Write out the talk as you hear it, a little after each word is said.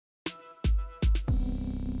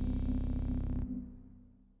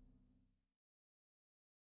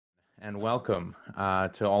and welcome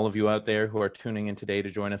to all of you out there who are tuning in today to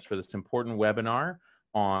join us for this important webinar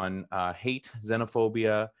on hate,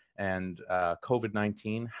 xenophobia, and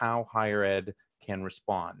COVID-19, how higher ed can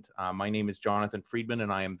respond. My name is Jonathan Friedman,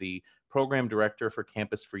 and I am the Program Director for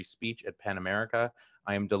Campus Free Speech at Pan America.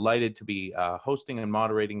 I am delighted to be hosting and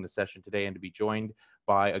moderating the session today and to be joined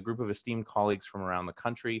by a group of esteemed colleagues from around the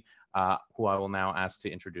country who I will now ask to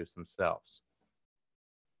introduce themselves.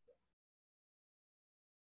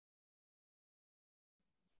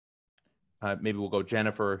 Maybe we'll go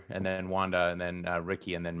Jennifer, and then Wanda, and then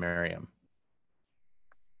Rickey, and then Miriam.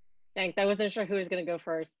 Thanks. I wasn't sure who was going to go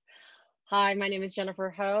first. Hi, my name is Jennifer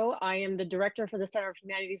Ho. I am the Director for the Center of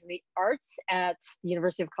Humanities and the Arts at the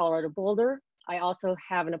University of Colorado Boulder. I also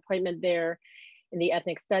have an appointment there in the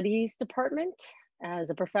Ethnic Studies Department as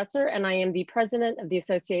a professor, and I am the President of the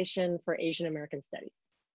Association for Asian American Studies.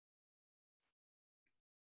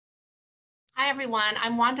 Hi everyone,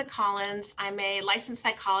 I'm Wanda Collins. I'm a licensed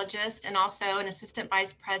psychologist and also an assistant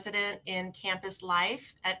vice president in campus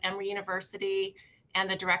life at Emory University and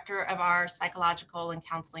the director of our psychological and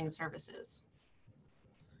counseling services.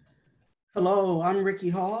 Hello, I'm Rickey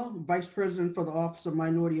Hall, vice president for the Office of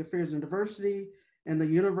Minority Affairs and Diversity and the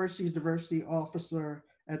university's diversity officer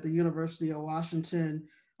at the University of Washington.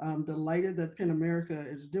 I'm delighted that Pan America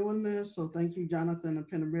is doing this. So thank you, Jonathan and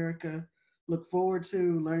Pan America. Look forward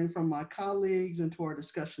to learning from my colleagues and to our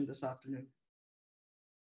discussion this afternoon.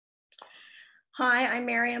 Hi, I'm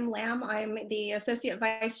Miriam Lamb. I'm the Associate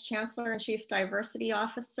Vice Chancellor and Chief Diversity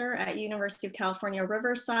Officer at University of California,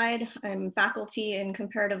 Riverside. I'm faculty in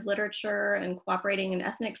comparative literature and cooperating in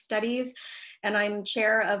ethnic studies. And I'm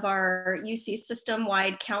chair of our UC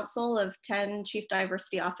system-wide council of 10 Chief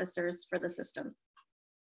Diversity Officers for the system.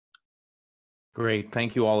 Great.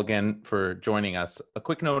 Thank you all again for joining us. A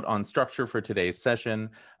quick note on structure for today's session.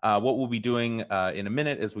 What we'll be doing in a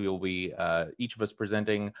minute is we will be, each of us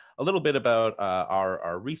presenting a little bit about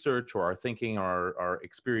our research or our thinking, our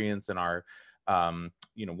experience, and our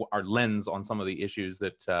our lens on some of the issues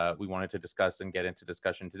that we wanted to discuss and get into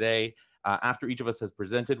discussion today. After each of us has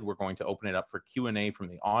presented, we're going to open it up for Q&A from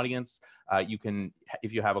the audience. You can,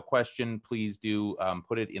 if you have a question, please do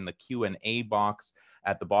put it in the Q&A box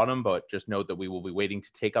at the bottom, but just note that we will be waiting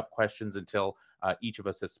to take up questions until each of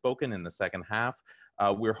us has spoken in the second half.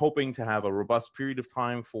 We're hoping to have a robust period of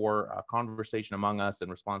time for conversation among us in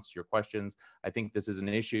response to your questions. I think this is an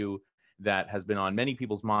issue that has been on many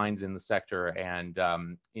people's minds in the sector, and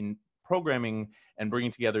in programming and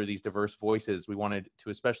bringing together these diverse voices, we wanted to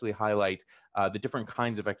especially highlight the different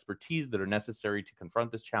kinds of expertise that are necessary to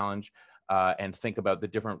confront this challenge and think about the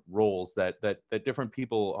different roles that different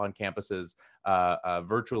people on campuses,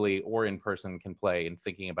 virtually or in person, can play in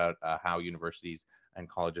thinking about how universities and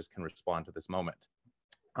colleges can respond to this moment.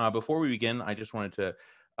 Before we begin, I just wanted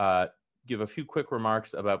to give a few quick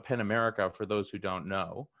remarks about Pan America for those who don't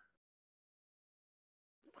know.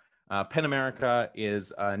 Pan America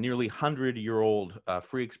is a nearly 100-year-old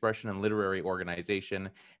free expression and literary organization,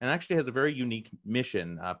 and actually has a very unique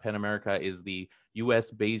mission. Pan America is the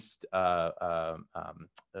US-based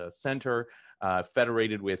center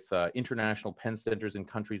federated with international Penn centers in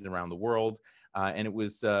countries around the world, and it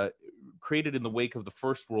was created in the wake of the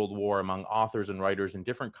First World War among authors and writers in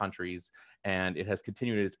different countries, and it has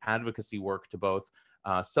continued its advocacy work to both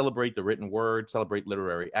celebrate the written word, celebrate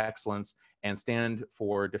literary excellence, and stand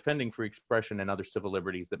for defending free expression and other civil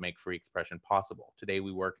liberties that make free expression possible. Today,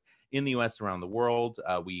 we work in the US around the world.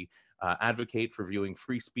 We advocate for viewing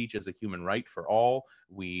free speech as a human right for all.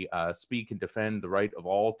 We speak and defend the right of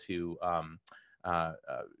all to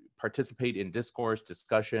participate in discourse,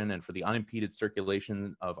 discussion, and for the unimpeded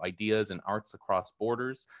circulation of ideas and arts across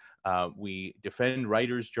borders. We defend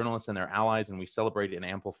writers, journalists, and their allies, and we celebrate and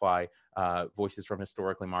amplify voices from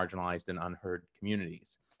historically marginalized and unheard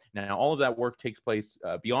communities. Now, all of that work takes place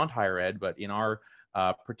beyond higher ed, but in our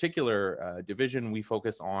particular division, we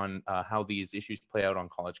focus on how these issues play out on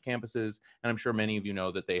college campuses, and I'm sure many of you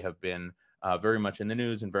know that they have been very much in the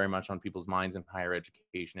news and very much on people's minds in higher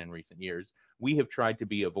education in recent years. We have tried to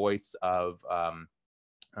be a voice of a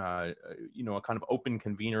kind of open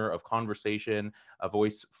convener of conversation, a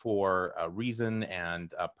voice for reason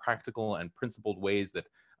and practical and principled ways that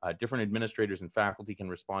different administrators and faculty can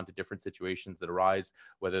respond to different situations that arise,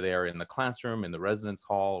 whether they are in the classroom, in the residence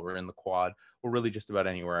hall, or in the quad, or really just about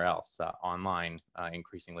anywhere else, online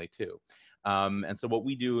increasingly too. And so what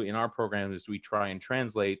we do in our program is we try and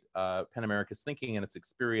translate Pan America's thinking and its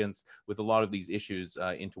experience with a lot of these issues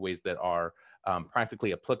into ways that are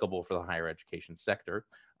practically applicable for the higher education sector.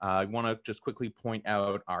 I want to just quickly point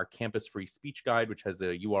out our Campus Free Speech Guide, which has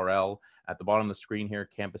the URL at the bottom of the screen here,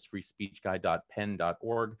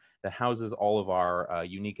 campusfreespeechguide.penn.org, that houses all of our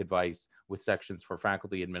unique advice with sections for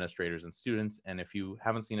faculty, administrators, and students. And if you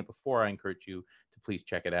haven't seen it before, I encourage you to please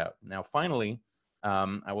check it out. Now, finally,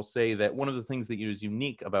 I will say that one of the things that is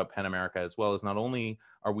unique about PEN America, as well, is not only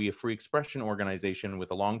are we a free expression organization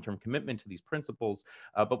with a long-term commitment to these principles,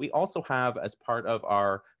 but we also have, as part of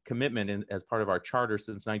our commitment and as part of our charter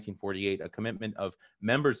since 1948, a commitment of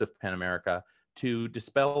members of PEN America to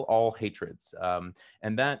dispel all hatreds.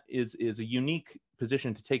 And that is a unique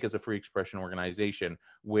position to take as a free expression organization,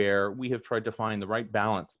 where we have tried to find the right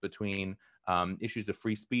balance between issues of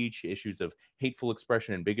free speech, issues of hateful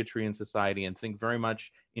expression and bigotry in society, and think very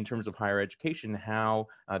much in terms of higher education, how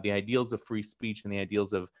the ideals of free speech and the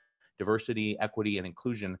ideals of diversity, equity, and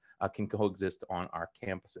inclusion can coexist on our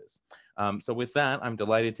campuses. So with that, I'm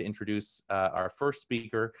delighted to introduce our first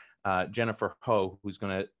speaker, Jennifer Ho, who's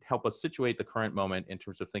going to help us situate the current moment in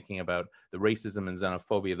terms of thinking about the racism and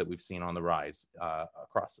xenophobia that we've seen on the rise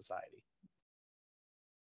across society.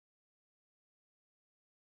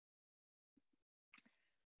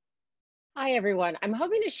 Hi, everyone. I'm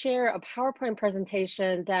hoping to share a PowerPoint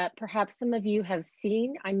presentation that perhaps some of you have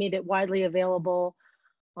seen. I made it widely available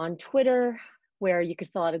on Twitter, where you could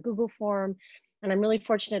fill out a Google form. And I'm really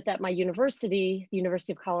fortunate that my university, the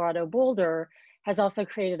University of Colorado Boulder, has also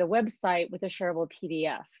created a website with a shareable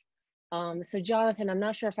PDF. So Jonathan, I'm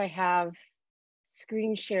not sure if I have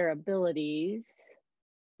screen share abilities,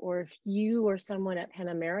 or if you or someone at PEN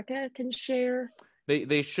America can share.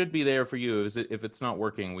 They should be there for you. If it's not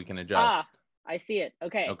working, we can adjust. Ah, I see it.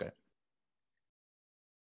 Okay. Okay.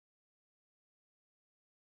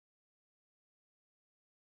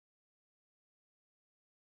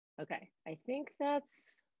 Okay, I think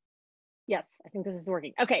that's, yes, I think this is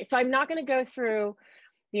working. Okay, so I'm not going to go through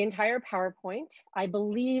the entire PowerPoint. I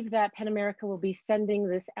believe that PEN America will be sending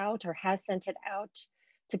this out, or has sent it out,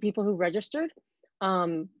 to people who registered.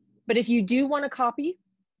 But if you do want a copy,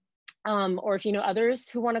 or if you know others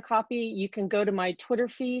who want a copy, you can go to my Twitter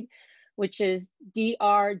feed, which is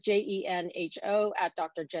DRJENHO at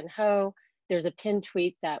Dr. Jen Ho. There's a pinned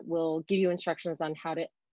tweet that will give you instructions on how to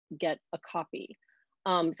get a copy.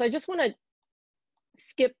 So I just want to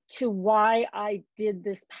skip to why I did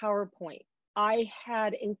this PowerPoint. I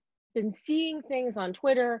had been seeing things on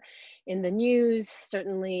Twitter, in the news.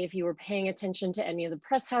 Certainly, if you were paying attention to any of the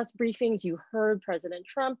press house briefings, you heard President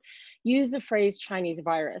Trump use the phrase Chinese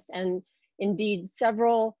virus. And indeed,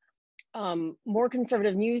 several more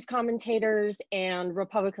conservative news commentators and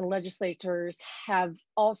Republican legislators have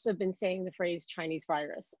also been saying the phrase Chinese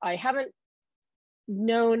virus. I haven't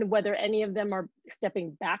known whether any of them are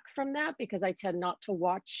stepping back from that, because I tend not to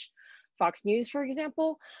watch Fox News, for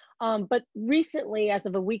example. But recently, as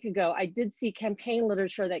of a week ago, I did see campaign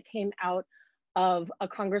literature that came out of a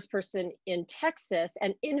congressperson in Texas,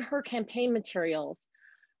 and in her campaign materials,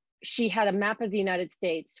 she had a map of the United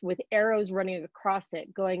States with arrows running across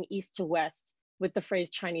it, going east to west, with the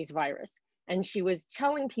phrase Chinese virus. And she was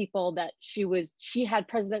telling people that she had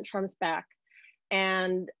President Trump's back,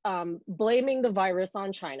 and blaming the virus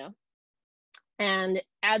on China, and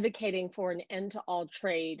advocating for an end to all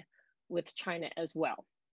trade with China as well.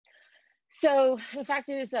 So the fact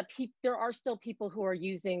is that there are still people who are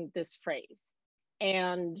using this phrase.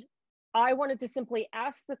 And I wanted to simply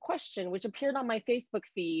ask the question, which appeared on my Facebook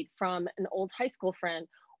feed from an old high school friend,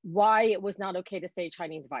 why it was not okay to say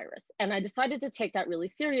Chinese virus. And I decided to take that really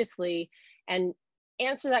seriously and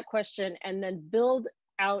answer that question, and then build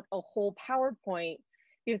out a whole PowerPoint,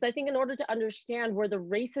 because I think in order to understand where the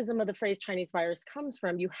racism of the phrase Chinese virus comes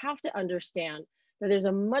from, you have to understand that there's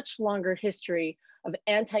a much longer history of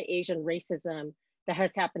anti-Asian racism that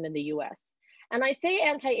has happened in the US. And I say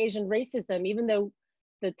anti-Asian racism, even though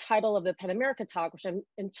the title of the PEN America talk, which I'm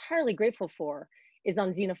entirely grateful for, is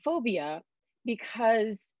on xenophobia,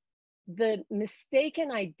 because the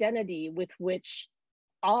mistaken identity with which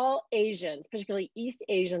all Asians, particularly East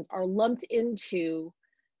Asians, are lumped into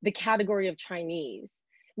the category of Chinese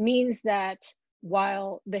means that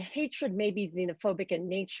while the hatred may be xenophobic in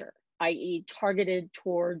nature, i.e. targeted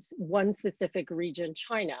towards one specific region,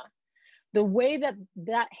 China, the way that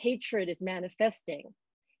that hatred is manifesting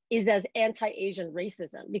is as anti-Asian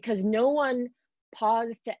racism, because no one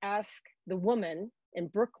paused to ask the woman in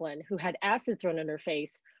Brooklyn who had acid thrown in her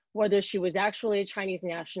face whether she was actually a Chinese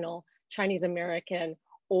national, Chinese American,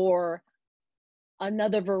 or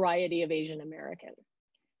another variety of Asian American.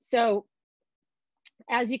 So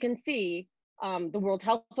as you can see, the World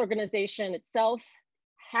Health Organization itself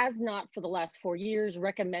has not, for the last 4 years,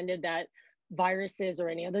 recommended that viruses or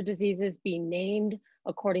any other diseases be named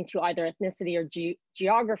according to either ethnicity or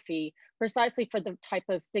geography, precisely for the type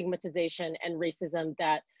of stigmatization and racism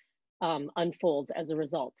that unfolds as a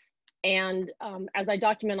result. And as I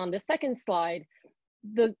document on the second slide,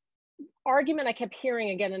 the argument I kept hearing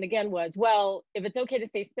again and again was, well, if it's okay to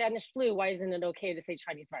say Spanish flu, why isn't it okay to say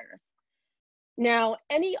Chinese virus? Now,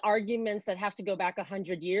 any arguments that have to go back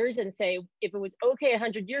 100 years and say, if it was okay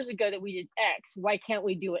 100 years ago that we did X, why can't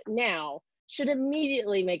we do it now, should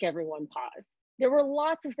immediately make everyone pause. There were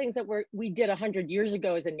lots of things that we did 100 years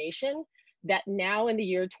ago as a nation that now in the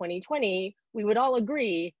year 2020, we would all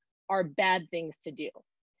agree are bad things to do.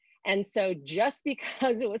 And so just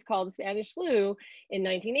because it was called Spanish flu in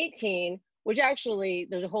 1918, which actually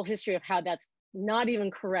there's a whole history of how that's not even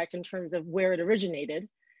correct in terms of where it originated,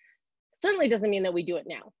 certainly doesn't mean that we do it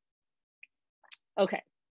now. Okay.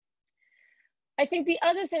 I think the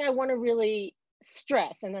other thing I want to really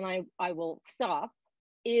stress, and then I will stop,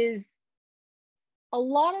 is a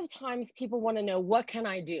lot of times people want to know, what can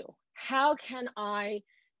I do? How can I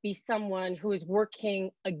be someone who is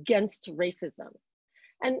working against racism?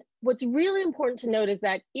 And what's really important to note is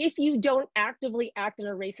that if you don't actively act in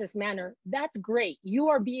a racist manner, that's great. You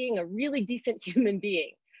are being a really decent human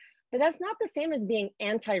being. But that's not the same as being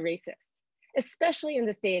anti-racist, especially in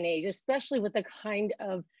this day and age, especially with the kind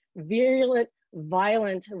of virulent,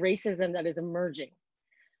 violent racism that is emerging,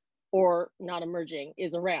 or not emerging,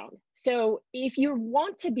 is around. So if you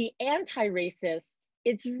want to be anti-racist,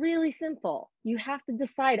 it's really simple. You have to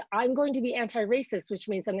decide, I'm going to be anti-racist, which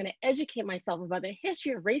means I'm going to educate myself about the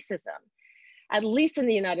history of racism, at least in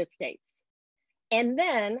the United States. And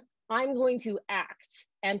then I'm going to act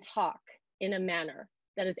and talk in a manner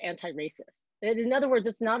that is anti-racist. In other words,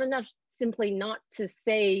 it's not enough simply not to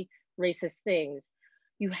say racist things.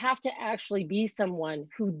 You have to actually be someone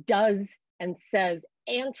who does and says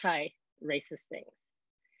anti-racist things.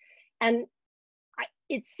 And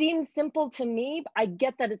it seems simple to me, but I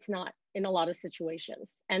get that it's not in a lot of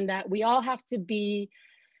situations, and that we all have to be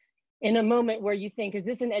in a moment where you think, is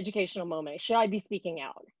this an educational moment? Should I be speaking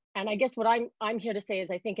out? And I guess what I'm here to say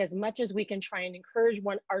is, I think as much as we can try and encourage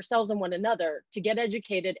ourselves and one another to get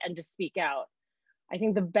educated and to speak out, I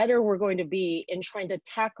think the better we're going to be in trying to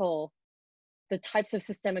tackle the types of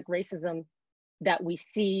systemic racism that we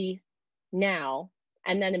see now,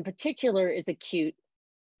 and then in particular is acute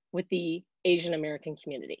with the Asian American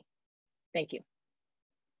community. Thank you.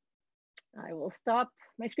 I will stop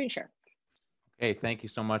my screen share. Okay, thank you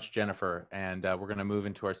so much, Jennifer. And we're going to move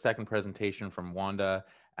into our second presentation from Wanda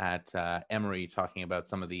at Emory, talking about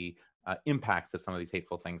some of the impacts that some of these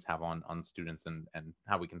hateful things have on students, and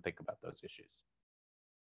how we can think about those issues.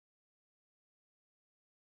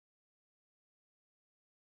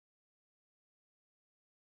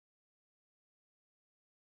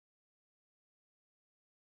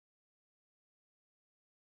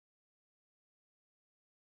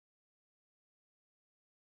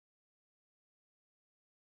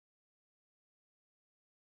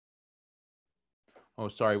 Oh,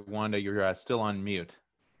 sorry, Wanda, you're still on mute.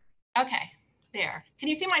 Okay, there. Can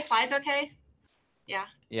you see my slides okay? Yeah.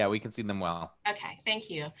 Yeah, we can see them well. Okay, thank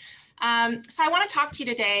you. So I want to talk to you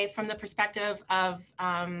today from the perspective of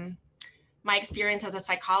my experience as a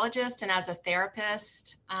psychologist and as a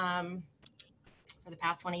therapist for the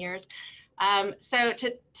past 20 years. So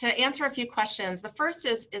to answer a few questions, the first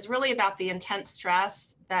is really about the intense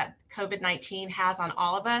stress that COVID-19 has on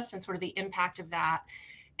all of us and sort of the impact of that.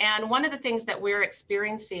 And one of the things that we're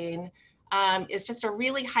experiencing is just a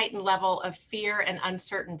really heightened level of fear and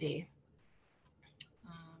uncertainty.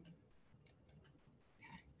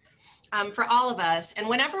 For all of us. And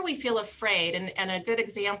whenever we feel afraid, and a good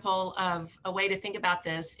example of a way to think about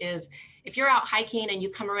this is if you're out hiking and you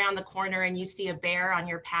come around the corner and you see a bear on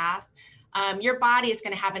your path, your body is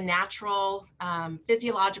going to have a natural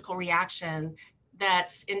physiological reaction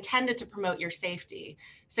that's intended to promote your safety.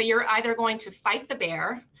 So you're either going to fight the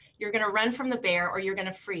bear, you're going to run from the bear, or you're going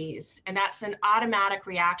to freeze. And that's an automatic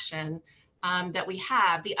reaction that we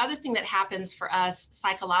have. The other thing that happens for us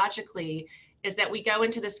psychologically is that we go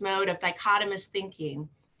into this mode of dichotomous thinking.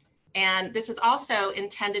 And this is also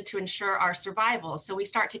intended to ensure our survival. So we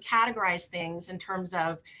start to categorize things in terms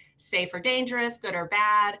of safe or dangerous, good or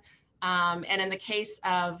bad. And in the case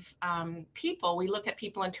of people, we look at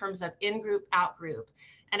people in terms of in-group, out-group.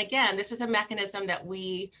 And again, this is a mechanism that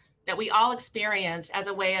we all experience as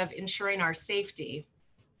a way of ensuring our safety.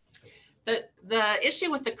 The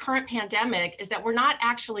issue with the current pandemic is that we're not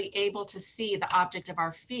actually able to see the object of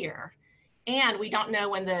our fear. And we don't know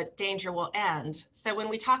when the danger will end. So when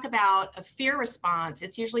we talk about a fear response,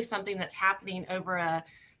 it's usually something that's happening over a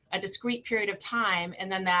discrete period of time.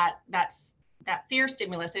 And then that fear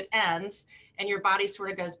stimulus, it ends, and your body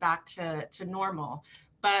sort of goes back to normal.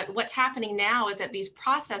 But what's happening now is that these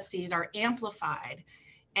processes are amplified,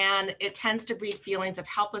 and it tends to breed feelings of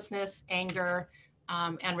helplessness, anger,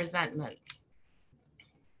 and resentment.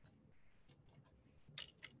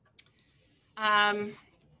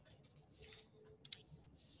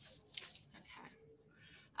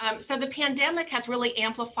 So the pandemic has really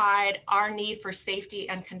amplified our need for safety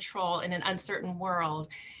and control in an uncertain world.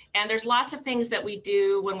 And there's lots of things that we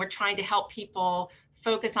do when we're trying to help people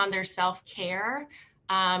focus on their self-care,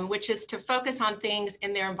 which is to focus on things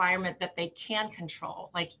in their environment that they can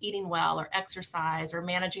control, like eating well or exercise or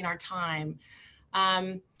managing our time.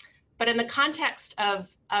 But in the context of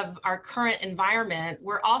our current environment,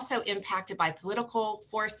 we're also impacted by political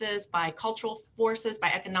forces, by cultural forces, by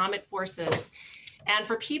economic forces. And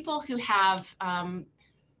for people who have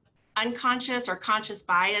unconscious or conscious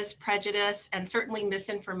bias, prejudice, and certainly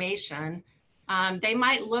misinformation, they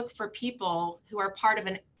might look for people who are part of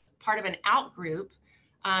an out group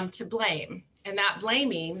to blame. And that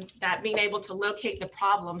blaming, that being able to locate the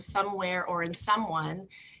problem somewhere or in someone,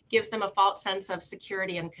 gives them a false sense of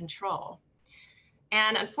security and control.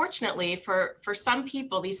 And unfortunately, for some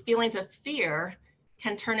people, these feelings of fear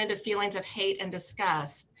can turn into feelings of hate and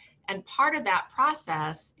disgust. And part of that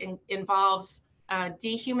process involves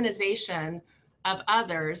dehumanization of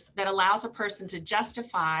others that allows a person to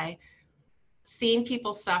justify seeing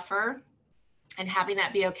people suffer and having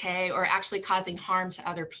that be okay, or actually causing harm to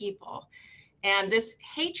other people. And this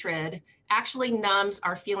hatred actually numbs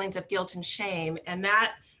our feelings of guilt and shame, and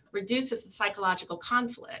that reduces the psychological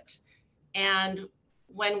conflict. And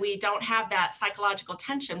when we don't have that psychological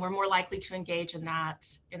tension, we're more likely to engage in that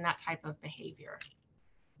type of behavior.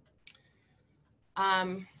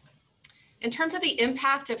 In terms of the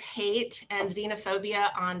impact of hate and xenophobia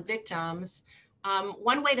on victims,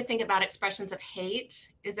 one way to think about expressions of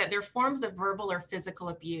hate is that they're forms of verbal or physical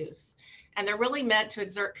abuse. And they're really meant to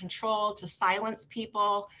exert control, to silence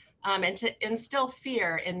people, and to instill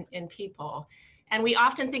fear in people. And we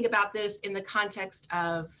often think about this in the context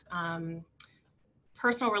of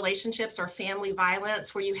personal relationships or family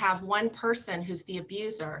violence, where you have one person who's the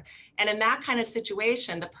abuser. And in that kind of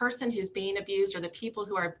situation, the person who's being abused, or the people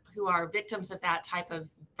who are victims of that type of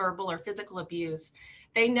verbal or physical abuse,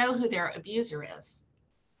 they know who their abuser is,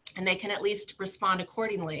 and they can at least respond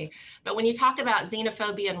accordingly. But when you talk about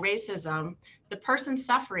xenophobia and racism, the person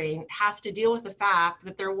suffering has to deal with the fact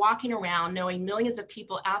that they're walking around knowing millions of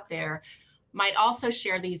people out there might also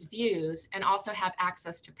share these views and also have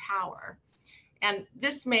access to power. And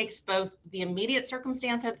this makes both the immediate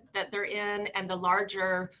circumstance that they're in and the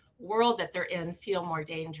larger world that they're in feel more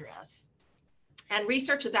dangerous. And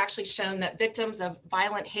research has actually shown that victims of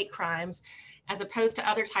violent hate crimes, as opposed to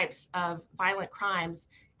other types of violent crimes,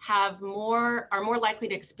 are more likely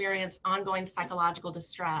to experience ongoing psychological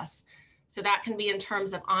distress. So that can be in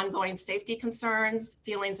terms of ongoing safety concerns,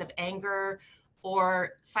 feelings of anger,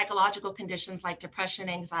 or psychological conditions like depression,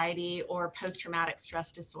 anxiety, or post-traumatic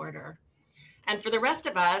stress disorder. And for the rest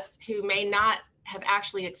of us who may not have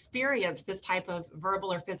actually experienced this type of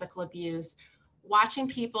verbal or physical abuse, watching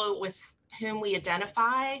people with whom we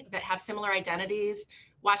identify that have similar identities,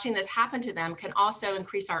 watching this happen to them can also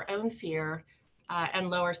increase our own fear and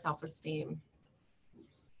lower self-esteem.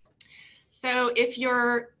 So if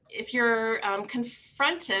you're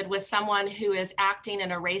confronted with someone who is acting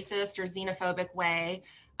in a racist or xenophobic way,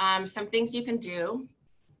 some things you can do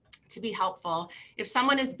to be helpful. If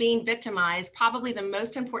someone is being victimized, probably the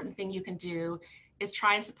most important thing you can do is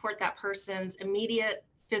try and support that person's immediate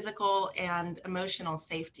physical and emotional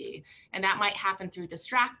safety. And that might happen through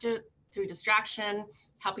distraction,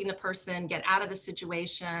 helping the person get out of the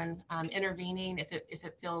situation, intervening if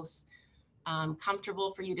it feels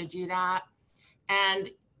comfortable for you to do that.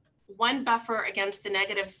 And one buffer against the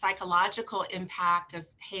negative psychological impact of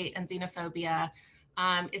hate and xenophobia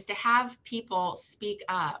is to have people speak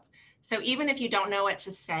up. So even if you don't know what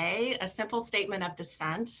to say, a simple statement of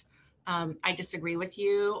dissent, I disagree with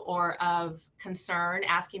you, or of concern,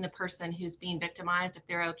 asking the person who's being victimized if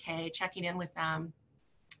they're okay, checking in with them,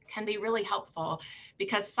 can be really helpful.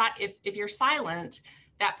 Because if you're silent,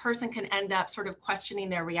 that person can end up sort of questioning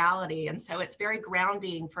their reality. And so it's very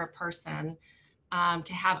grounding for a person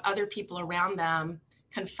to have other people around them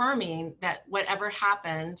confirming that whatever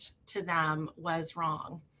happened to them was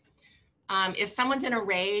wrong. If someone's in a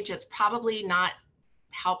rage, it's probably not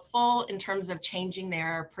helpful in terms of changing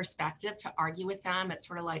their perspective to argue with them. It's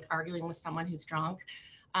sort of like arguing with someone who's drunk.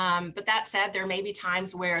 But that said, there may be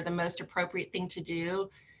times where the most appropriate thing to do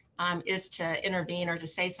is to intervene or to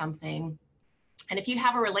say something. And if you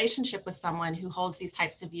have a relationship with someone who holds these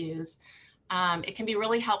types of views, it can be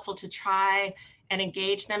really helpful to try and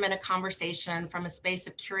engage them in a conversation from a space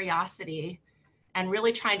of curiosity and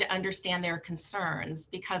really trying to understand their concerns,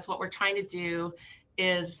 because what we're trying to do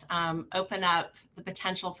is open up the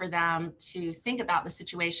potential for them to think about the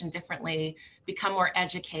situation differently, become more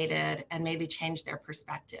educated, and maybe change their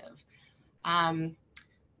perspective.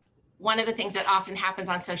 One of the things that often happens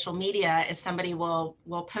on social media is somebody will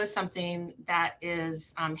post something that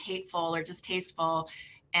is hateful or distasteful,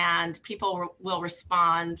 and people will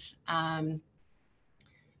respond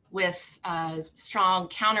with strong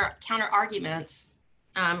counter arguments,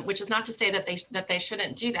 which is not to say that they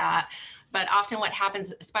shouldn't do that, but often what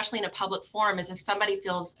happens, especially in a public forum, is if somebody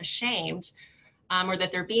feels ashamed or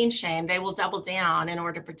that they're being shamed, they will double down in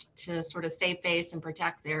order to sort of save face and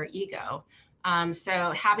protect their ego.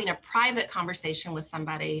 So having a private conversation with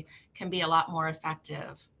somebody can be a lot more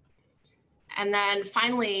effective. And then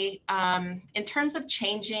finally, in terms of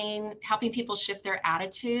helping people shift their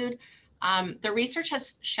attitude, the research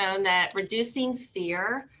has shown that reducing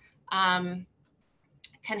fear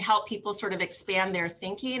can help people sort of expand their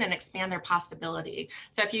thinking and expand their possibility.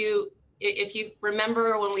 So if you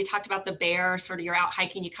remember when we talked about the bear, sort of you're out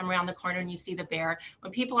hiking, you come around the corner and you see the bear.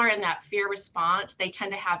 When people are in that fear response, they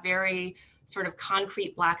tend to have very sort of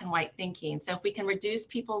concrete black and white thinking. So if we can reduce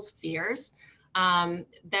people's fears,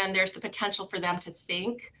 then there's the potential for them to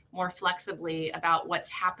think more flexibly about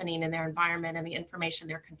what's happening in their environment and the information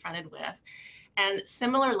they're confronted with. And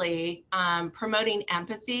similarly, promoting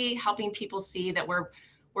empathy, helping people see that we're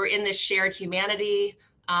in this shared humanity,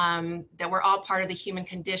 that we're all part of the human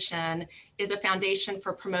condition, is a foundation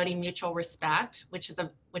for promoting mutual respect, which is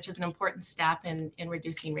an important step in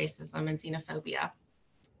reducing racism and xenophobia.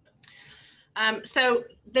 So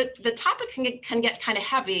the topic can get kind of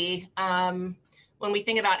heavy when we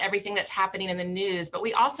think about everything that's happening in the news, but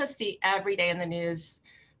we also see every day in the news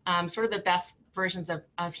sort of the best versions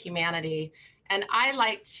of humanity. And I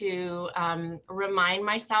like to remind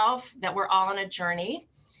myself that we're all on a journey,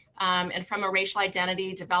 and from a racial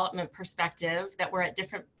identity development perspective, that we're at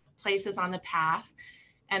different places on the path,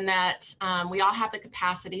 and that we all have the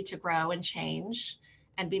capacity to grow and change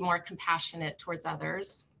and be more compassionate towards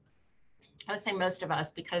others. I would say most of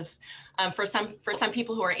us, because for some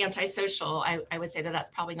people who are antisocial, I would say that that's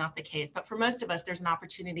probably not the case. But for most of us, there's an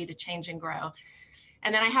opportunity to change and grow.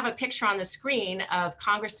 And then I have a picture on the screen of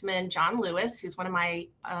Congressman John Lewis, who's one of my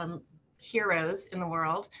heroes in the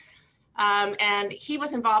world. And he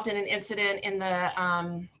was involved in an incident in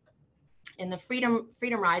the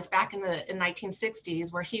freedom rides back in the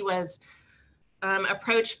 1960s, where he was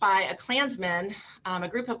approached by a Klansman, a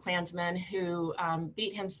group of Klansmen who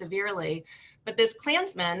beat him severely. But this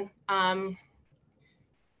Klansman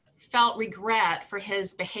felt regret for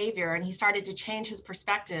his behavior, and he started to change his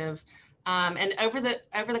perspective. And over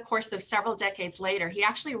the course of several decades later, he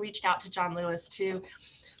actually reached out to John Lewis to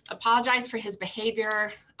apologize for his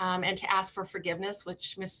behavior and to ask for forgiveness,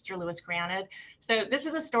 which Mr. Lewis granted. So this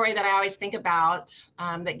is a story that I always think about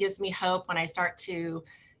that gives me hope when I start to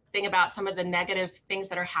think about some of the negative things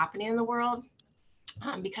that are happening in the world,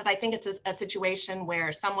 because I think it's a situation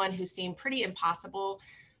where someone who seemed pretty impossible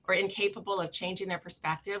or incapable of changing their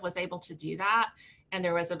perspective was able to do that, and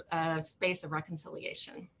there was a space of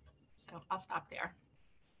reconciliation. So I'll stop there.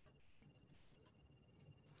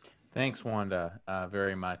 Thanks, Wanda,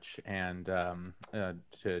 very much, and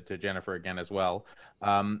to Jennifer again as well.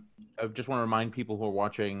 I just want to remind people who are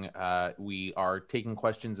watching, we are taking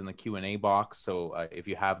questions in the Q&A box, so if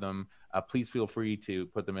you have them, please feel free to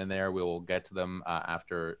put them in there. We will get to them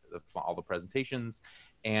after all the presentations.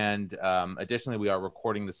 And additionally, we are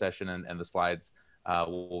recording the session, and the slides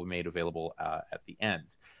will be made available at the end.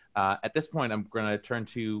 At this point, I'm going to turn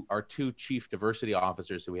to our two chief diversity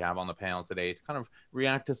officers who we have on the panel today to kind of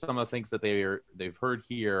react to some of the things that they've heard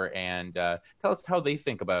here and tell us how they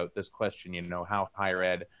think about this question, you know, how higher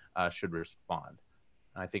ed should respond.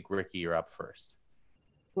 I think, Rickey, you're up first.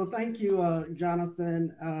 Well, thank you,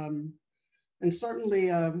 Jonathan. And certainly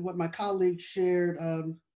what my colleagues shared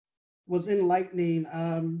was enlightening.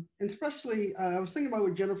 And especially, I was thinking about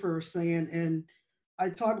what Jennifer was saying, and I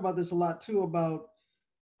talk about this a lot too, about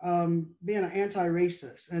being an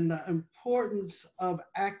anti-racist and the importance of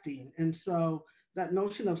acting. And so that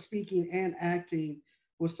notion of speaking and acting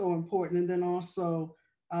was so important. And then also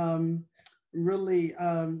really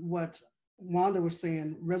what Wanda was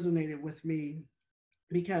saying resonated with me,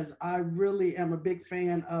 because I really am a big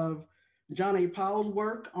fan of John A. Powell's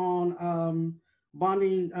work on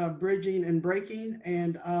bonding, bridging, and breaking.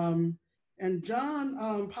 And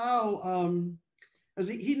John Powell, as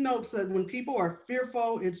he notes that when people are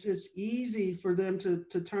fearful, it's easy for them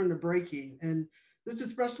to turn to breaking. And this is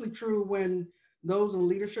especially true when those in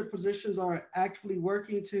leadership positions are actively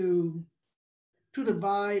working to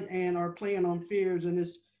divide and are playing on fears, and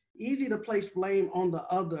it's easy to place blame on the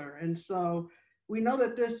other. And so we know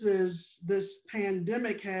that this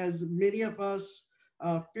pandemic has many of us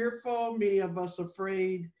fearful, many of us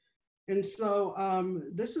afraid. And so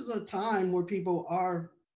this is a time where people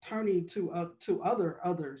are turning to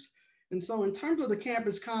others. And so in terms of the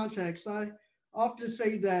campus context, I often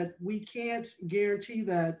say that we can't guarantee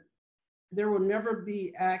that there will never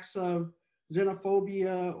be acts of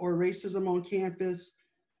xenophobia or racism on campus.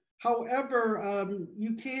 However,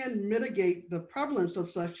 you can mitigate the prevalence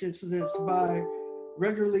of such incidents by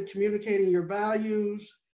regularly communicating your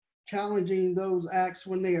values, challenging those acts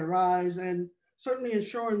when they arise, and certainly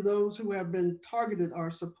ensuring those who have been targeted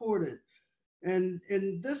are supported. And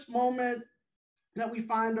in this moment that we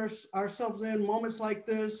find ourselves in, moments like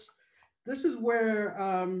this is where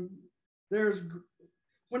there's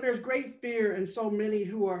when there's great fear and so many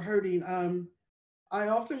who are hurting. I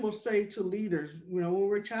often will say to leaders, when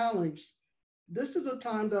we're challenged, this is a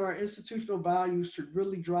time that our institutional values should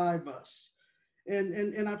really drive us.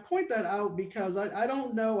 And I point that out because I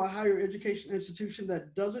don't know a higher education institution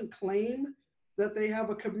that doesn't claim that they have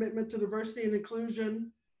a commitment to diversity and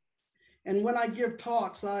inclusion. And when I give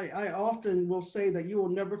talks, I often will say that you will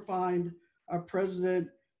never find a president,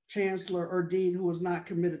 chancellor, or dean who is not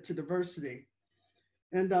committed to diversity.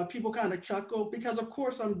 And people kind of chuckle because, of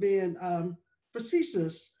course, I'm being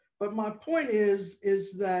facetious. But my point is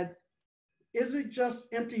that is it just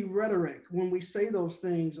empty rhetoric when we say those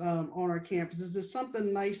things on our campus? Is it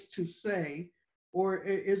something nice to say, or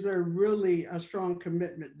is there really a strong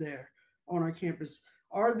commitment there on our campus?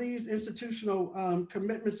 Are these institutional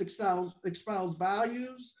commitments espouse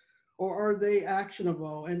values, or are they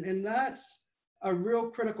actionable? And that's a real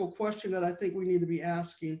critical question that I think we need to be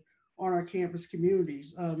asking on our campus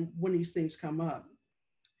communities when these things come up.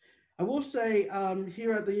 I will say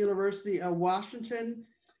here at the University of Washington,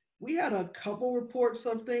 we had a couple reports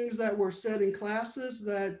of things that were said in classes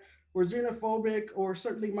that were xenophobic or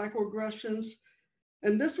certainly microaggressions.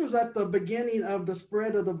 And this was at the beginning of the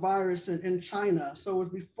spread of the virus in China. So it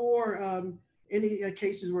was before any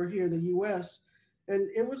cases were here in the US. And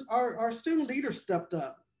it was our student leaders stepped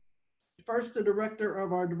up. First, the director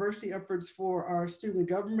of our diversity efforts for our student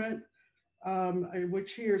government,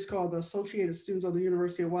 which here is called the Associated Students of the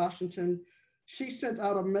University of Washington. She sent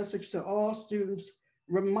out a message to all students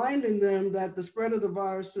reminding them that the spread of the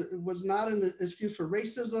virus was not an excuse for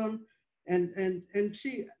racism. And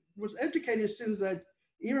she was educating students that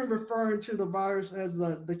even referring to the virus as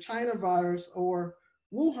the China virus or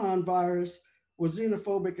Wuhan virus was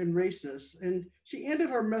xenophobic and racist. And she ended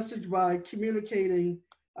her message by communicating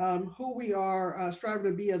who we are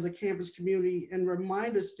striving to be as a campus community and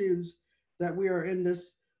reminded students that we are in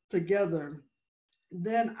this together.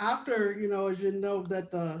 Then after, as you know,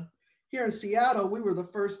 that here in Seattle, we were the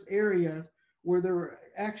first area where there were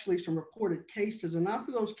actually some reported cases. And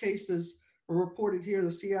after those cases were reported here in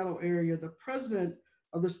the Seattle area, the president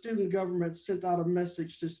of the student government sent out a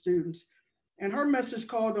message to students. And her message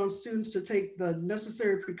called on students to take the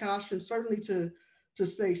necessary precautions, certainly to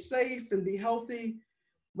stay safe and be healthy.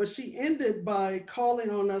 But she ended by calling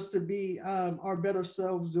on us to be our better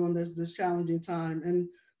selves during this challenging time. And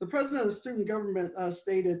the president of the student government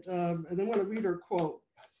stated, and I'm going to read her quote,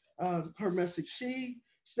 her message. She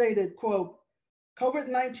stated, quote,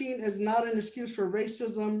 "COVID-19 is not an excuse for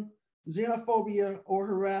racism, xenophobia, or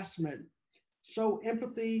harassment. Show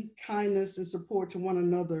empathy, kindness, and support to one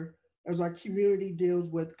another as our community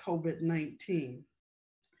deals with COVID-19.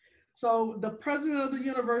 So the president of the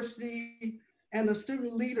university and the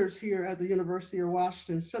student leaders here at the University of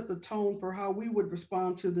Washington set the tone for how we would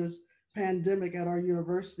respond to this pandemic at our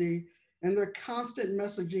university. And their constant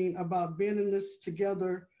messaging about being in this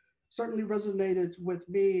together certainly resonated with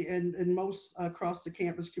me and most across the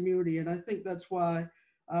campus community. And I think that's why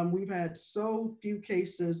we've had so few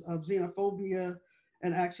cases of xenophobia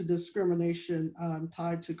and acts of discrimination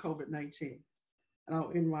tied to COVID-19. And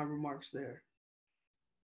I'll end my remarks there.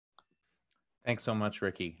 Thanks so much,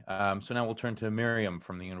 Rickey. So now we'll turn to Miriam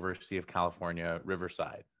from the University of California,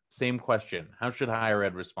 Riverside. Same question, how should higher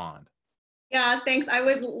ed respond? Yeah, thanks. I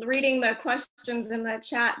was reading the questions in the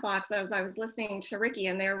chat box as I was listening to Rickey,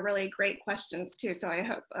 and they're really great questions too. So I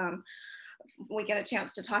hope we get a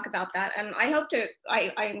chance to talk about that. And I hope to,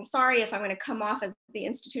 I'm sorry if I'm going to come off as the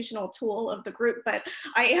institutional tool of the group, but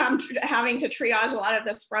I am having to triage a lot of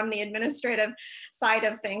this from the administrative side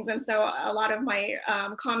of things. And so a lot of my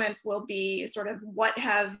comments will be sort of what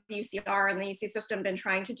has UCR and the UC system been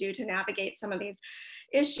trying to do to navigate some of these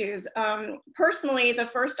issues. Personally, the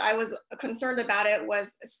first I was concerned about it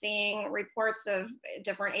was seeing reports of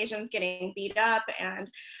different Asians getting beat up, and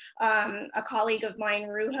a colleague of mine,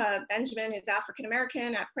 Ruha Benjamin, who's African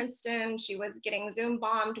American at Princeton, she was getting Zoom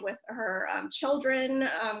bombed with her children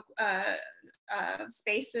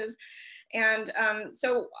spaces. And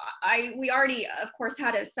so we already, of course,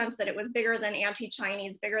 had a sense that it was bigger than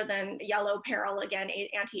anti-Chinese, bigger than yellow peril, again,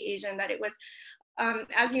 anti-Asian, that it was,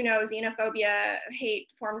 as you know, xenophobia, hate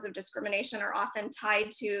forms of discrimination are often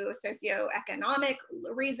tied to socioeconomic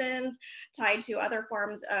reasons, tied to other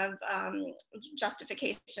forms of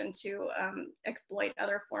justification to exploit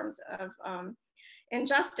other forms of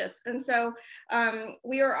injustice. And so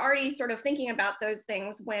we were already sort of thinking about those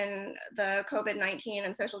things when the COVID-19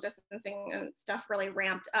 and social distancing and stuff really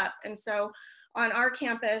ramped up. And so on our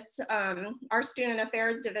campus, our student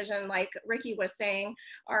affairs division, like Rickey was saying,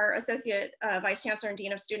 our associate vice chancellor and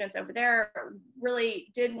dean of students over there really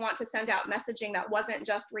did want to send out messaging that wasn't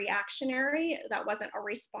just reactionary, that wasn't a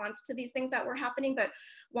response to these things that were happening, but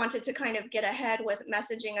wanted to kind of get ahead with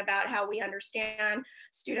messaging about how we understand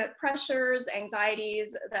student pressures,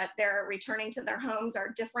 anxieties, that they're returning to their homes,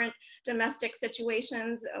 are different domestic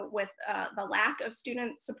situations with the lack of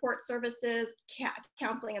student support services,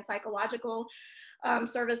 counseling and psychological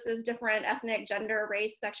services, different ethnic, gender,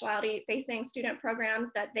 race, sexuality facing student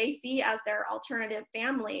programs that they see as their alternative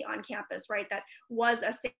family on campus, right? That was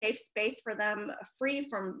a safe space for them, free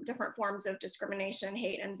from different forms of discrimination,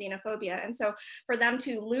 hate, and xenophobia. And so for them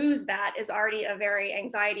to lose that is already a very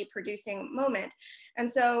anxiety producing moment.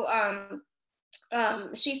 And so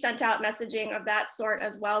she sent out messaging of that sort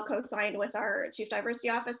as well, co-signed with our chief diversity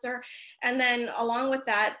officer. And then along with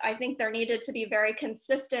that, I think there needed to be very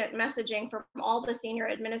consistent messaging from all the senior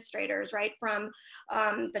administrators, right? From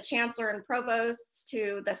the chancellor and provosts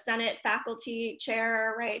to the Senate faculty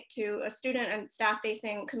chair, right? To a student and staff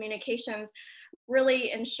facing communications,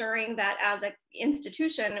 really ensuring that as an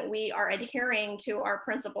institution, we are adhering to our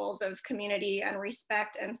principles of community and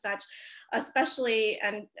respect and such, especially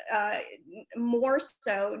and more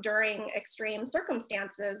so during extreme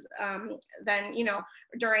circumstances than, you know,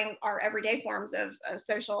 during our everyday forms of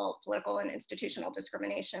social, political, and institutional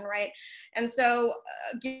discrimination, right? And so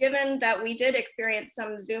given that we did experience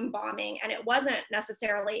some Zoom bombing, and it wasn't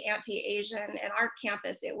necessarily anti-Asian in our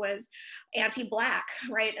campus, it was anti-Black,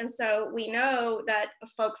 right? And so we know that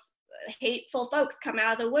hateful folks come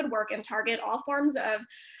out of the woodwork and target all forms of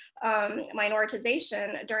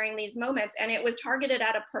minoritization during these moments. And it was targeted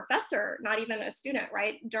at a professor, not even a student,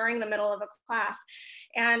 right? During the middle of a class.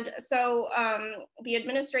 And so the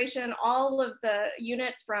administration, all of the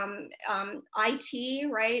units from IT,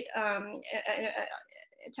 right?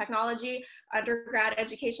 Technology, undergrad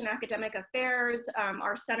education, academic affairs,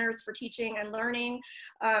 our centers for teaching and learning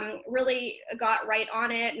really got right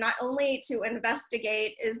on it, not only to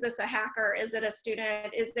investigate, is this a hacker, is it a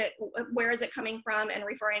student, where is it coming from, and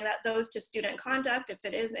referring those to student conduct if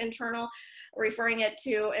it is internal, referring it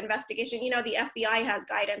to investigation. You know, the FBI has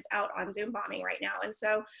guidance out on Zoom bombing right now, and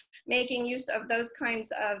so making use of those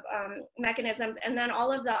kinds of mechanisms, and then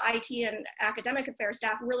all of the IT and academic affairs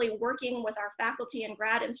staff really working with our faculty and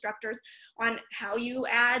grad instructors on how you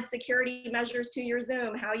add security measures to your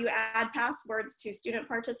Zoom, how you add passwords to student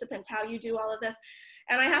participants, how you do all of this.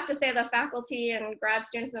 And I have to say the faculty and grad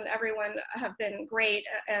students and everyone have been great,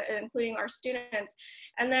 including our students.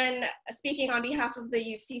 And then speaking on behalf of the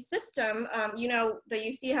UC system, you know, the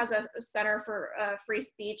UC has a Center for Free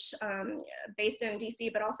Speech based in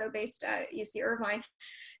DC, but also based at UC Irvine.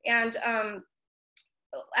 And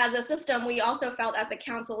as a system, we also felt as a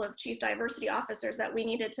council of chief diversity officers that we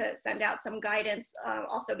needed to send out some guidance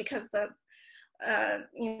also because the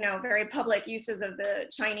you know, very public uses of the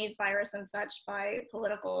Chinese virus and such by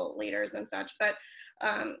political leaders and such. But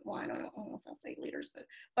well, I don't know if I'll say leaders,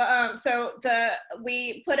 but so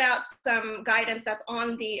we put out some guidance that's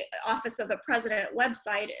on the Office of the President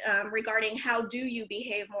website regarding how do you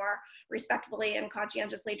behave more respectfully and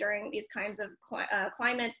conscientiously during these kinds of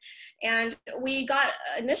climates. And we got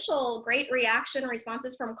initial great reaction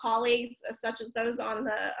responses from colleagues such as those on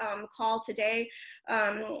the call today,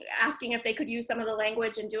 asking if they could use some of the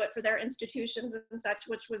language and do it for their institutions and such,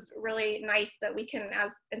 which was really nice that we can,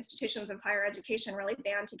 as institutions of higher education, really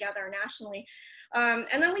band together nationally. And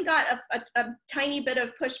then we got a tiny bit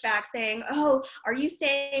of pushback saying, oh, are you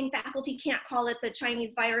saying faculty can't call it the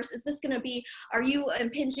Chinese virus? Is this going to be, are you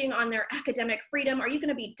impinging on their academic freedom? Are you going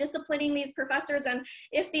to be disciplining these professors? And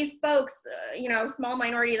if these folks, you know, small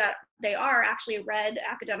minority that they are, actually read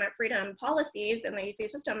academic freedom policies in the UC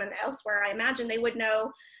system and elsewhere, I imagine they would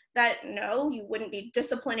know that no, you wouldn't be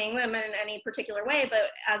disciplining them in any particular way, but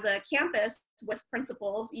as a campus with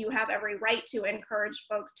principals, you have every right to encourage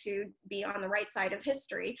folks to be on the right side of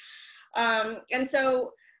history. And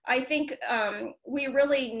so I think we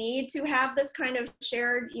really need to have this kind of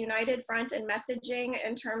shared united front and messaging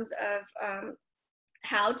in terms of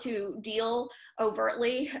how to deal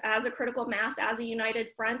overtly as a critical mass, as a united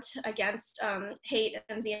front against hate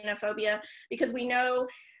and xenophobia, because we know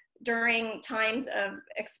during times of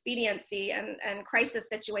expediency and crisis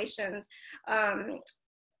situations,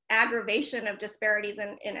 aggravation of disparities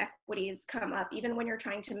and inequities come up, even when you're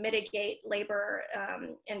trying to mitigate labor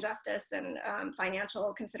injustice and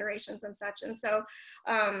financial considerations and such. And so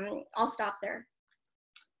I'll stop there.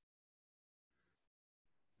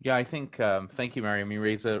 Yeah, I think, thank you, Miriam. You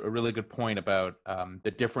raise a really good point about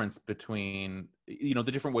the difference between, you know,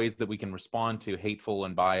 the different ways that we can respond to hateful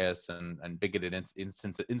and bias and bigoted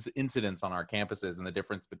incidents on our campuses, and the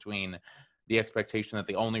difference between the expectation that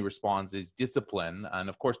the only response is discipline. And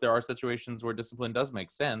of course, there are situations where discipline does make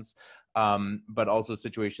sense, but also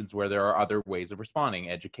situations where there are other ways of responding,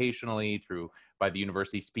 educationally, by the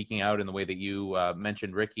university speaking out in the way that you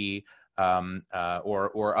mentioned, Rickey,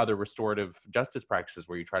 or other restorative justice practices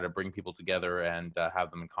where you try to bring people together and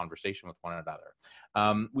have them in conversation with one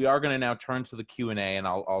another. We are going to now turn to the Q&A, and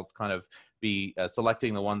I'll kind of be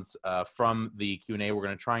selecting the ones from the Q&A. We're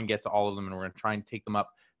going to try and get to all of them, and we're going to try and take them up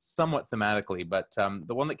somewhat thematically, but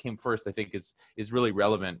the one that came first, I think, is really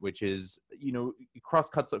relevant, which is, you know,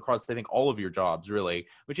 cuts across, I think, all of your jobs, really,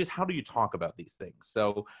 which is how do you talk about these things?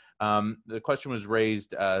 So the question was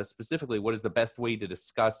raised specifically, what is the best way to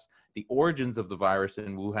discuss the origins of the virus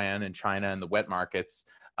in Wuhan and China and the wet markets,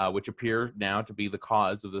 which appear now to be the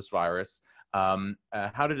cause of this virus?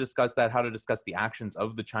 How to discuss that, how to discuss the actions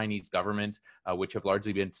of the Chinese government, which have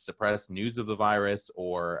largely been to suppress news of the virus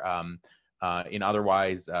or in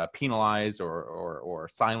otherwise penalize or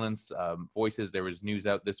silence voices. There was news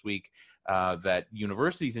out this week that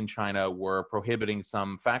universities in China were prohibiting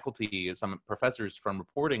some faculty, some professors from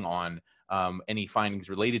reporting on any findings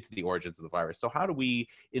related to the origins of the virus. So how do we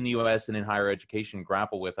in the US and in higher education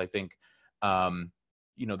grapple with, I think,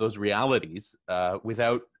 you know, those realities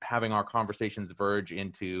without having our conversations verge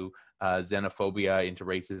into xenophobia, into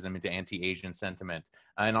racism, into anti-Asian sentiment?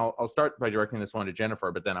 And I'll start by directing this one to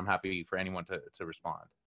Jennifer, but then I'm happy for anyone to respond.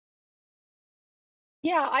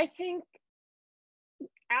 Yeah, I think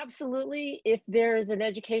absolutely, if there's an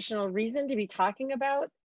educational reason to be talking about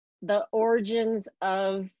the origins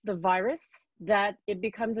of the virus, that it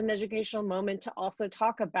becomes an educational moment to also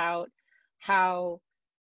talk about how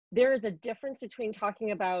there is a difference between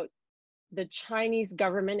talking about the Chinese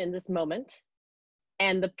government in this moment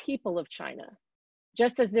and the people of China.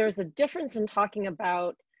 Just as there's a difference in talking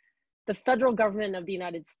about the federal government of the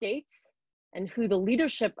United States and who the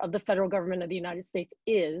leadership of the federal government of the United States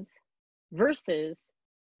is versus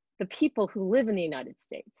the people who live in the United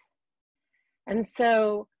States. And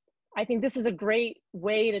so I think this is a great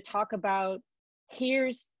way to talk about,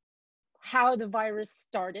 here's how the virus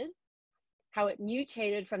started, how it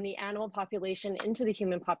mutated from the animal population into the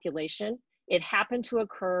human population. It happened to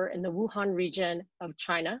occur in the Wuhan region of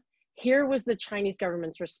China. Here was the Chinese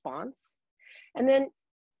government's response. And then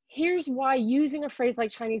here's why using a phrase like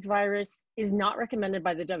Chinese virus is not recommended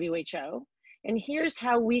by the WHO. And here's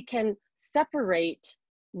how we can separate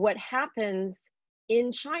what happens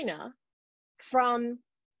in China from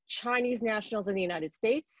Chinese nationals in the United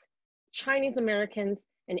States, Chinese Americans,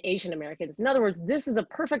 and Asian Americans. In other words, this is a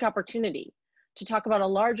perfect opportunity to talk about a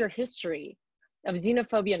larger history of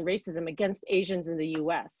xenophobia and racism against Asians in the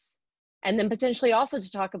US. And then potentially also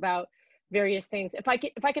to talk about various things. If I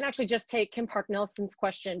can actually just take Kim Park Nelson's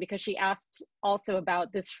question, because she asked also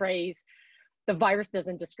about this phrase, the virus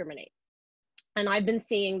doesn't discriminate. And I've been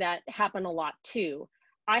seeing that happen a lot too.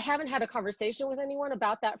 I haven't had a conversation with anyone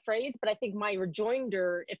about that phrase, but I think my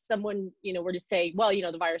rejoinder, if someone, you know, were to say, well, you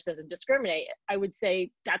know, the virus doesn't discriminate, I would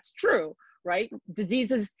say that's true, right?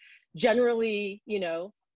 Diseases generally, you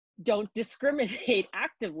know, don't discriminate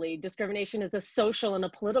actively. Discrimination is a social and a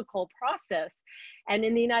political process. And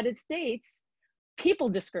in the United States, people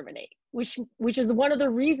discriminate, which is one of the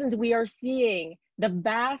reasons we are seeing the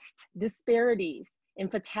vast disparities in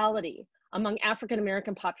fatality among African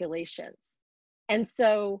American populations. And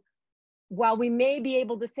so while we may be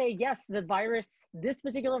able to say, yes, the virus, this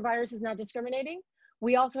particular virus is not discriminating,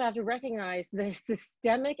 we also have to recognize the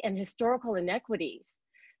systemic and historical inequities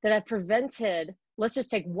that have prevented, let's just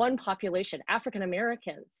take one population, African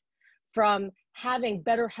Americans, from having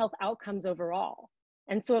better health outcomes overall.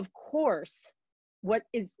 And so of course, what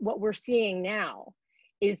we're seeing now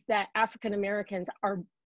is that African Americans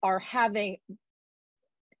are having,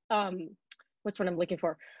 what's what I'm looking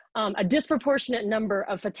for? A disproportionate number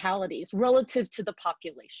of fatalities relative to the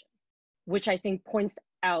population, which I think points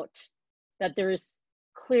out that there is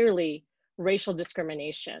clearly racial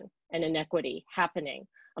discrimination and inequity happening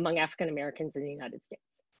among African Americans in the United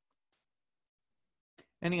States.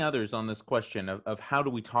 Any others on this question of how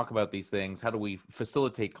do we talk about these things? How do we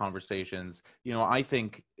facilitate conversations? You know, I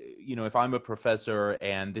think, you know, if I'm a professor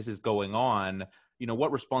and this is going on, you know,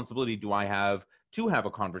 what responsibility do I have to have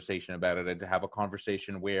a conversation about it, and to have a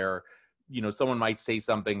conversation where, you know, someone might say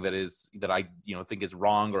something that I, you know, think is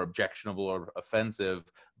wrong or objectionable or offensive,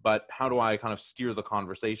 but how do I kind of steer the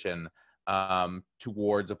conversation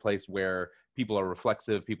towards a place where people are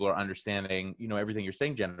reflexive, people are understanding, you know, everything you're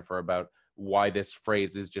saying, Jennifer, about why this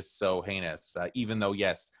phrase is just so heinous, even though,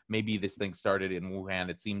 yes, maybe this thing started in Wuhan,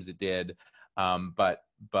 it seems it did, but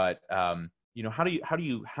you know, how do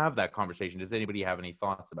you have that conversation? Does anybody have any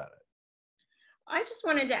thoughts about it? I just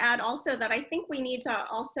wanted to add also that I think we need to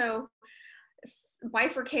also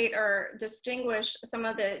bifurcate or distinguish some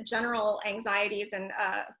of the general anxieties and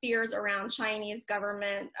fears around Chinese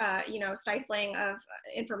government, you know, stifling of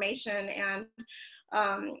information and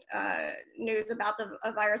news about the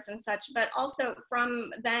virus and such, but also from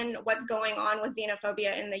then what's going on with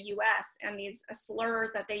xenophobia in the US and these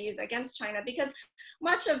slurs that they use against China, because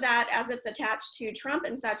much of that, as it's attached to Trump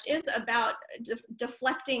and such, is about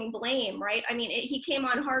deflecting blame, right? I mean, he came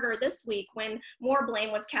on harder this week when more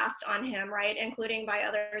blame was cast on him, right? Including by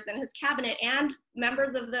others in his cabinet and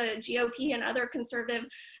members of the GOP and other conservative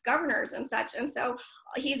governors and such. And so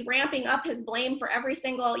he's ramping up his blame for every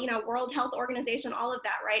single, you know, World Health Organization, all of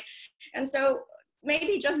that, right? And so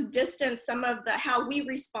maybe just distance some of the how we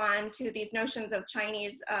respond to these notions of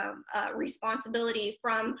Chinese responsibility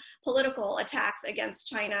from political attacks against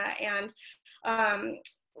China, and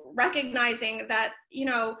recognizing that, you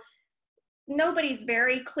know, nobody's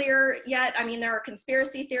very clear yet. I mean, there are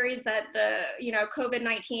conspiracy theories that the, you know,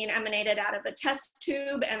 COVID-19 emanated out of a test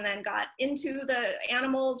tube and then got into the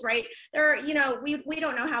animals, right? There are, you know, we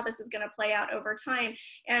don't know how this is going to play out over time.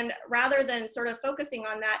 And rather than sort of focusing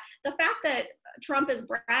on that, the fact that Trump is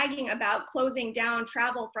bragging about closing down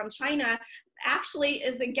travel from China actually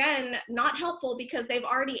is, again, not helpful, because they've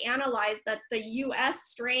already analyzed that the US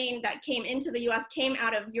strain that came into the US came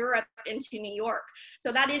out of Europe into New York.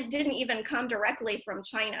 So that it didn't even come directly from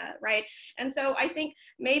China, right? And so I think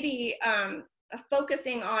maybe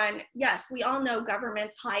focusing on, yes, we all know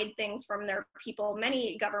governments hide things from their people.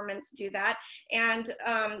 Many governments do that. And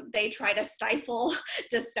they try to stifle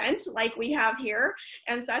dissent like we have here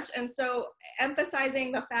and such. And so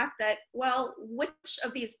emphasizing the fact that, well, which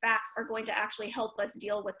of these facts are going to actually help us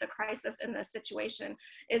deal with the crisis in this situation?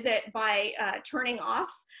 Is it by turning off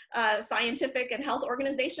scientific and health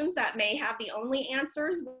organizations that may have the only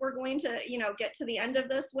answers we're going to, you know, get to the end of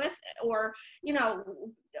this with? Or, you know,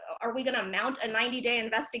 are we going to mount a 90-day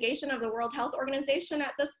investigation of the World Health Organization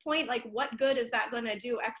at this point? Like, what good is that going to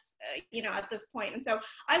do, you know, at this point? And so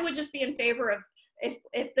I would just be in favor of,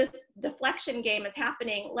 if this deflection game is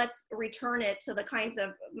happening, let's return it to the kinds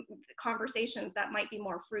of conversations that might be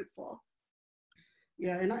more fruitful.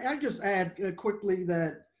 Yeah, and I just add quickly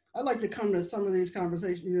that I like to come to some of these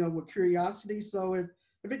conversations, you know, with curiosity. So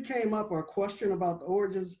if it came up, or a question about the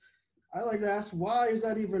origins, I like to ask, why is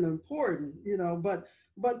that even important? You know, but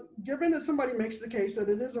given that somebody makes the case that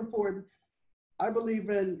it is important, I believe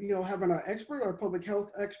in, you know, having our expert, our public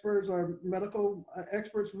health experts, our medical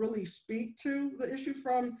experts really speak to the issue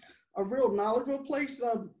from a real knowledgeable place.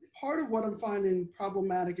 Part of what I'm finding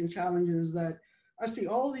problematic and challenging is that I see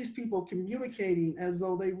all these people communicating as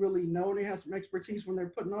though they really know, they have some expertise, when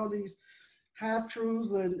they're putting all these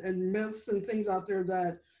half-truths and myths and things out there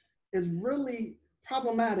that is really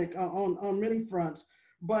problematic on many fronts.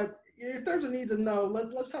 But if there's a need to know,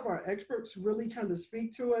 let's have our experts really kind of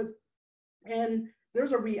speak to it. And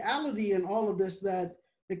there's a reality in all of this that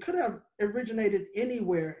it could have originated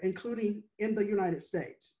anywhere, including in the United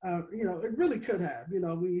States. You know, it really could have, you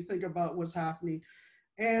know, when you think about what's happening.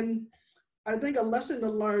 And I think a lesson to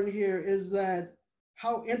learn here is that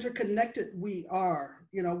how interconnected we are,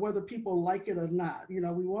 you know, whether people like it or not. You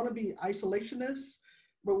know, we want to be isolationists,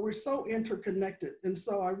 but we're so interconnected. And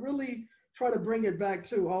so I really try to bring it back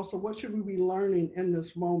to also what should we be learning in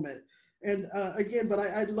this moment. And again, but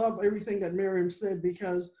I love everything that Miriam said,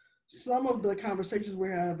 because some of the conversations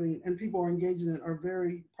we're having and people are engaging in are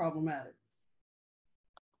very problematic.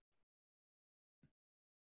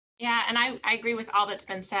 Yeah, and I agree with all that's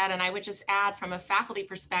been said. And I would just add, from a faculty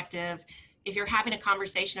perspective, if you're having a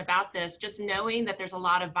conversation about this, just knowing that there's a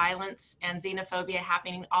lot of violence and xenophobia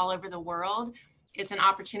happening all over the world, it's an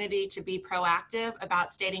opportunity to be proactive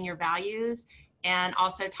about stating your values and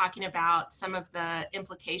also talking about some of the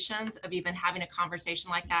implications of even having a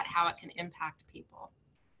conversation like that, how it can impact people.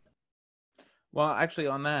 Well, actually,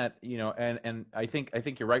 on that, and I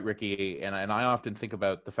think you're right, Rickey, and I often think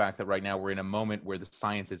about the fact that right now we're in a moment where the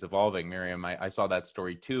science is evolving. Miriam, I saw that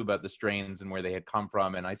story too about the strains and where they had come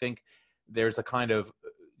from, and I think there's a kind of,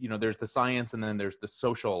 there's the science, and then there's the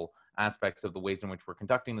social aspects of the ways in which we're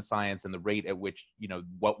conducting the science, and the rate at which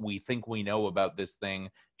what we think we know about this thing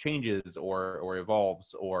changes or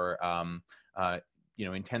evolves or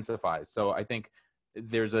intensifies. So I think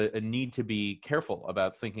there's a need to be careful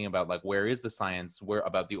about thinking about, like, where is the science, where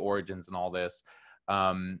about the origins and all this.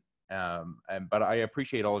 But I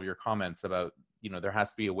appreciate all of your comments about, there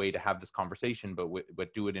has to be a way to have this conversation,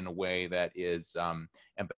 but do it in a way that is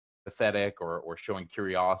empathetic or showing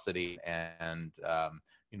curiosity and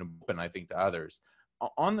open, I think, to others.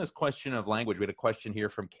 On this question of language, we had a question here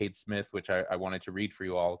from Kate Smith, which I wanted to read for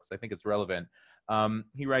you all because I think it's relevant.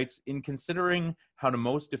 He writes, in considering how to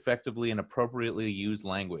most effectively and appropriately use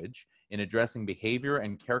language in addressing behavior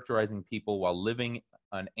and characterizing people while living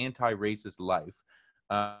an anti-racist life,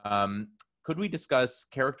 could we discuss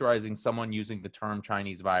characterizing someone using the term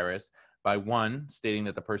Chinese virus by 1, stating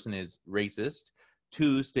that the person is racist,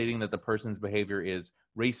 2, stating that the person's behavior is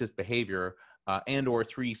racist behavior, and or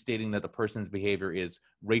 3, stating that the person's behavior is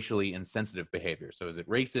racially insensitive behavior. So is it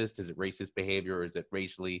racist? Is it racist behavior? Or is it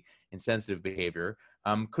racially insensitive behavior?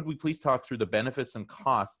 Could we please talk through the benefits and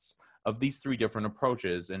costs of these 3 different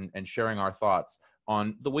approaches and sharing our thoughts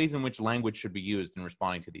on the ways in which language should be used in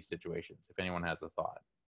responding to these situations, if anyone has a thought?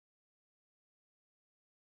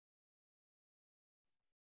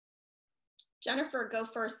 Jennifer, go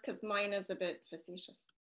first, because mine is a bit facetious.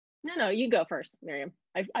 No, you go first, Miriam.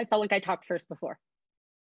 I felt like I talked first before.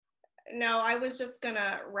 No, I was just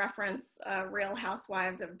gonna reference Real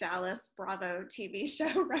Housewives of Dallas Bravo TV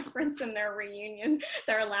show reference in their reunion,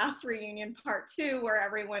 their last reunion part 2, where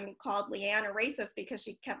everyone called Leanne a racist because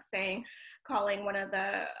she kept calling one of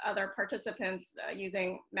the other participants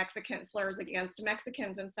using Mexican slurs against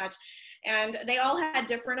Mexicans and such. And they all had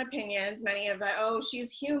different opinions. Many of them, oh,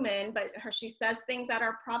 she's human, but she says things that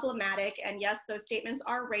are problematic. And yes, those statements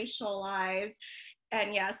are racialized.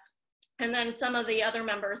 And yes. And then some of the other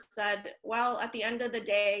members said, well, at the end of the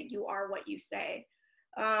day, you are what you say.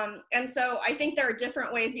 And so I think there are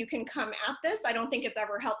different ways you can come at this. I don't think it's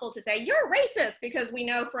ever helpful to say, you're racist, because we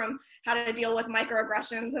know from how to deal with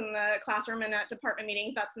microaggressions in the classroom and at department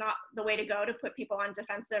meetings, that's not the way to go, to put people on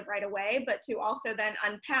defensive right away, but to also then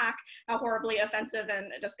unpack how horribly offensive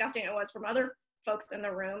and disgusting it was from other folks in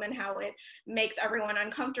the room and how it makes everyone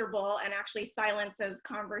uncomfortable and actually silences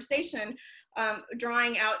conversation,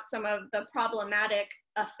 drawing out some of the problematic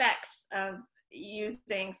effects of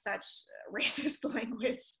using such racist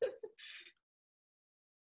language.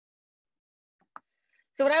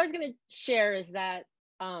 So what I was going to share is that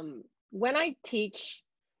when I teach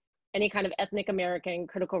any kind of ethnic American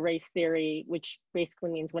critical race theory, which basically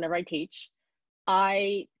means whenever I teach,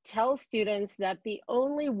 I tell students that the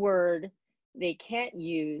only word they can't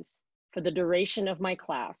use for the duration of my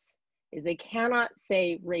class is they cannot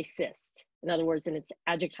say racist, in other words, in its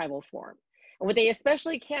adjectival form. And what they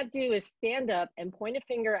especially can't do is stand up and point a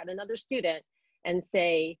finger at another student and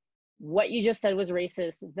say, what you just said was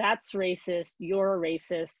racist, that's racist, you're a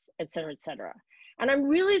racist, et cetera, et cetera. And I'm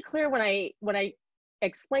really clear when I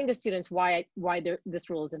explain to students why this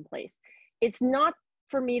rule is in place. It's not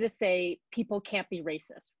for me to say people can't be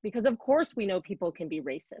racist, because of course we know people can be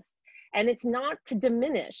racist. And it's not to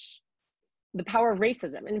diminish the power of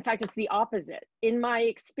racism. In fact, it's the opposite. In my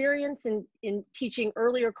experience in teaching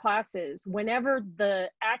earlier classes, whenever the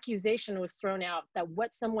accusation was thrown out that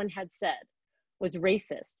what someone had said was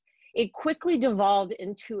racist, it quickly devolved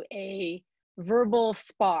into a verbal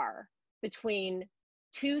spar between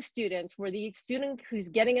 2 students, where the student who's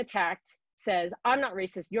getting attacked says, I'm not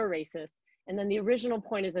racist, you're racist. And then the original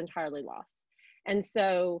point is entirely lost. And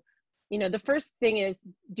so, the first thing is,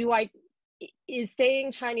 is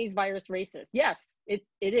saying Chinese virus racist? Yes, it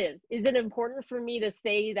is. Is it important for me to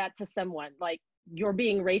say that to someone, like, you're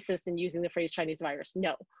being racist and using the phrase Chinese virus?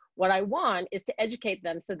 No. What I want is to educate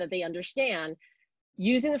them so that they understand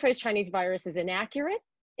using the phrase Chinese virus is inaccurate,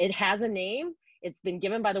 It has a name. It's been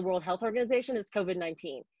given by the World Health Organization. It's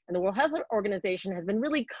COVID-19. And the World Health Organization has been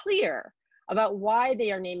really clear about why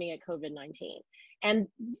they are naming it COVID-19. And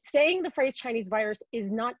saying the phrase Chinese virus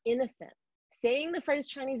is not innocent. Saying the phrase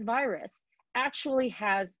Chinese virus actually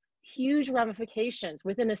has huge ramifications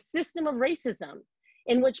within a system of racism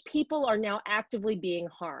in which people are now actively being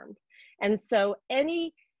harmed. And so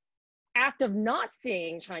any act of not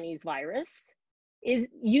saying Chinese virus is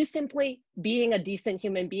you simply being a decent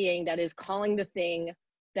human being that is calling the thing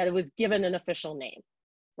that it was given an official name,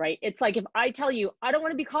 right? It's like if I tell you, I don't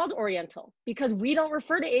want to be called Oriental because we don't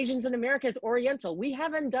refer to Asians in America as Oriental. We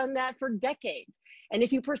haven't done that for decades. And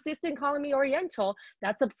if you persist in calling me Oriental,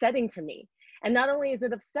 that's upsetting to me. And not only is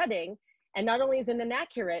it upsetting, and not only is it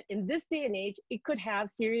inaccurate, in this day and age, it could have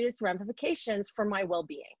serious ramifications for my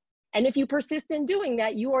well-being. And if you persist in doing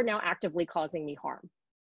that, you are now actively causing me harm.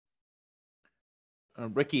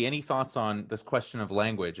 Rickey, any thoughts on this question of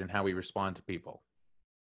language and how we respond to people?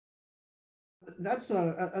 That's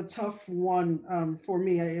a tough one for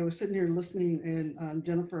me. I was sitting here listening, and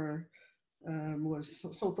Jennifer was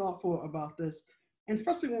so thoughtful about this. And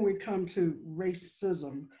especially when we come to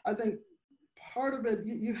racism, I think part of it,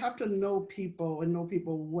 you have to know people and know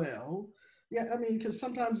people well. Yeah, I mean, because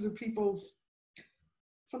sometimes people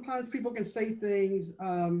can say things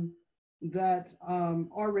that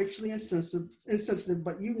are racially insensitive,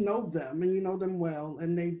 but you know them and you know them well,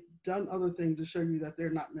 and they've done other things to show you that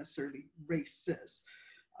they're not necessarily racist.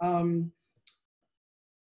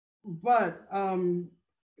 But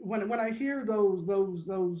when I hear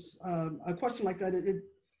a question like that,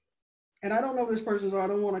 and I don't know this person, so I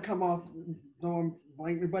don't want to come off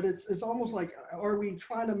blank, but it's almost like, are we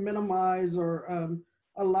trying to minimize or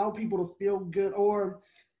allow people to feel good?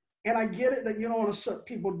 And I get it that you don't want to shut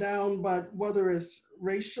people down, but whether it's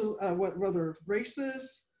racial, whether it's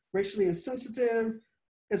racist, racially insensitive,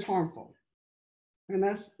 it's harmful. And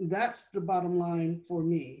that's the bottom line for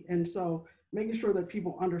me. And so making sure that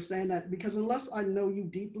people understand that, because unless I know you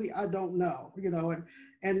deeply, I don't know,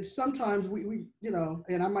 and sometimes we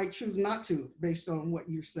and I might choose not to based on what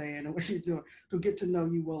you're saying and what you're doing to get to know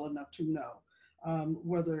you well enough to know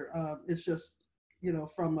whether it's just,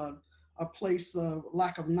 from a place of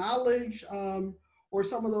lack of knowledge or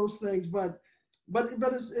some of those things, but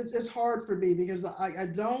it's hard for me because I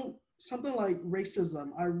don't, something like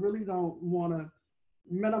racism, I really don't want to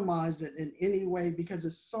minimize it in any way because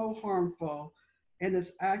it's so harmful and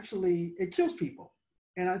it kills people.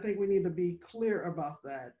 And I think we need to be clear about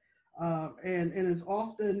that. And it's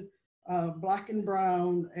often Black and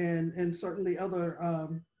brown and certainly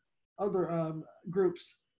other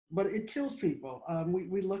groups, but it kills people.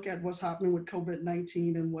 We look at what's happening with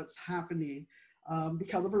COVID-19 and what's happening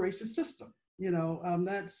because of a racist system.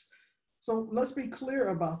 So let's be clear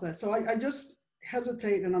about that. So I just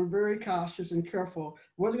hesitate, and I'm very cautious and careful.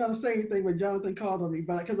 Wasn't going to say anything when Jonathan called on me,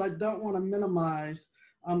 but because I don't want to minimize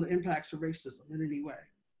the impacts of racism in any way.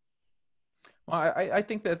 Well, I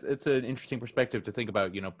think that it's an interesting perspective to think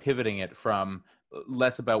about, pivoting it from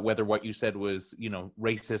less about whether what you said was,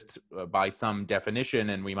 racist by some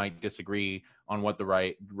definition, and we might disagree on what the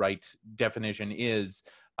right definition is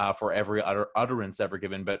for every utterance ever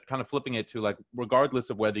given, but kind of flipping it to, like, regardless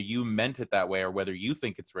of whether you meant it that way or whether you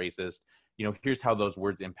think it's racist, here's how those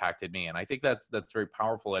words impacted me. And I think that's very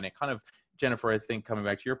powerful. And it kind of, Jennifer, I think coming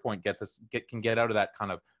back to your point, can get out of that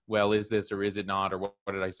kind of, well, is this or is it not, or what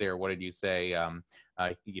did I say or what did you say,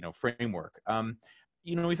 framework.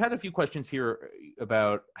 We've had a few questions here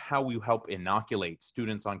about how we help inoculate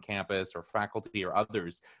students on campus or faculty or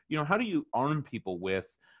others. How do you arm people with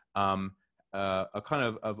a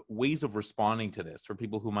kind of ways of responding to this for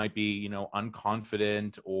people who might be,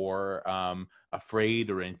 unconfident or afraid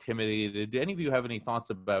or intimidated? Do any of you have any thoughts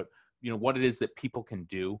about, what it is that people can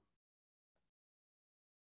do?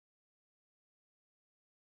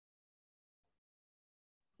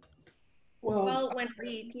 Well, when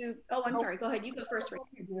we do, I'm sorry, go ahead. You go first, Rick.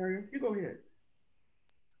 You go ahead.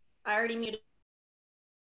 I already muted.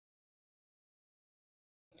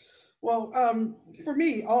 Well, for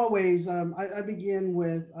me, always, I begin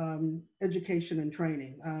with education and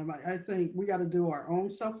training. I think we got to do our own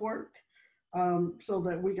self-work so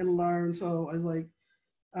that we can learn. So I was like,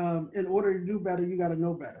 in order to do better, you got to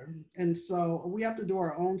know better. And so we have to do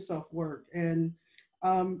our own self-work. And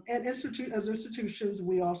as institutions,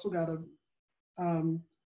 we also got to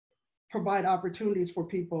provide opportunities for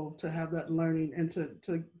people to have that learning and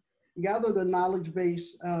to gather the knowledge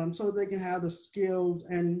base so they can have the skills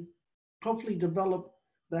and hopefully develop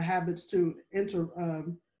the habits to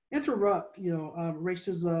interrupt,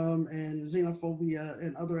 racism and xenophobia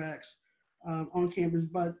and other acts on campus.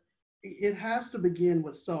 But it has to begin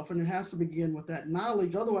with self, and it has to begin with that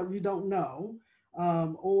knowledge. Otherwise, you don't know,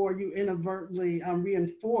 or you inadvertently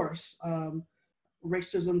reinforce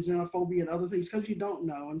racism, xenophobia, and other things because you don't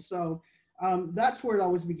know. And so that's where it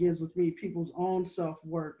always begins with me, people's own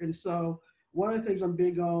self-work. And so one of the things I'm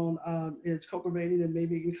big on is cultivating, and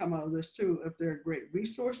maybe it can come out of this too, if there are great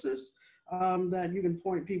resources that you can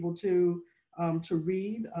point people to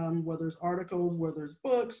read, whether it's articles, whether it's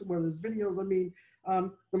books, whether it's videos. I mean,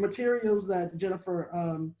 the materials that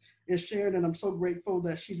Jennifer is sharing, and I'm so grateful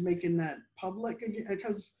that she's making that public again,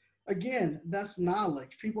 because again, that's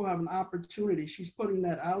knowledge. People have an opportunity. She's putting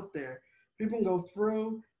that out there. People can go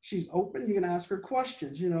through. She's open. You can ask her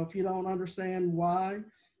questions, you know, if you don't understand why.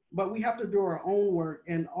 But we have to do our own work.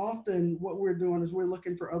 And often what we're doing is we're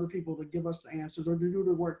looking for other people to give us the answers or to do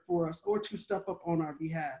the work for us or to step up on our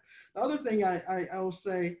behalf. The other thing I will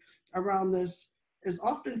say around this is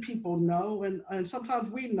often people know, and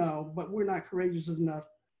sometimes we know, but we're not courageous enough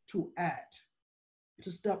to act,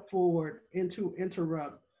 to step forward and to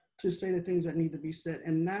interrupt, to say the things that need to be said.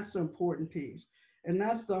 And that's the important piece. And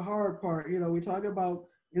that's the hard part. You know, we talk about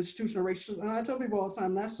institutional racism, and I tell people all the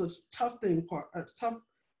time, that's a tough thing, tough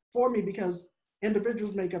for me, because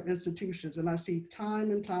individuals make up institutions. And I see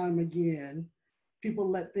time and time again, people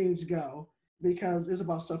let things go because it's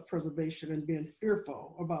about self-preservation and being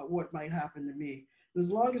fearful about what might happen to me.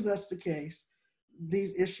 As long as that's the case,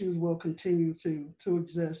 these issues will continue to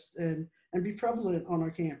exist and be prevalent on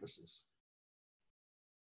our campuses.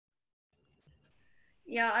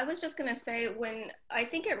 Yeah, I was just going to say, when I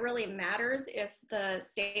think it really matters if the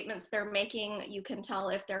statements they're making, you can tell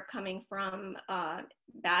if they're coming from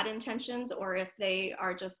bad intentions or if they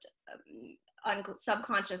are just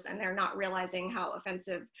subconscious and they're not realizing how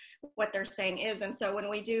offensive what they're saying is. And so when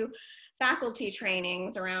we do faculty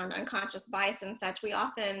trainings around unconscious bias and such, we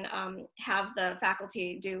often have the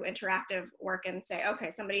faculty do interactive work and say,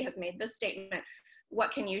 okay, somebody has made this statement.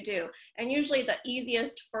 What can you do? And usually the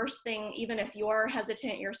easiest first thing, even if you're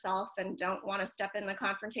hesitant yourself and don't want to step in the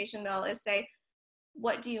confrontation middle, is say,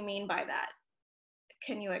 what do you mean by that?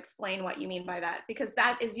 Can you explain what you mean by that? Because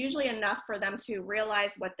that is usually enough for them to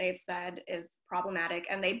realize what they've said is problematic,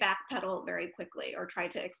 and they backpedal very quickly or try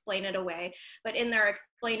to explain it away. But in their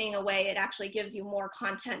explaining away, it actually gives you more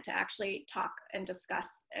content to actually talk and discuss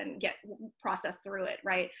and process through it,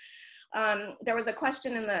 right? There was a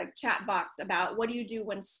question in the chat box about what do you do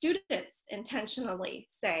when students intentionally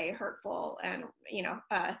say hurtful and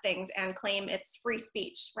things and claim it's free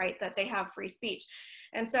speech, right? That they have free speech.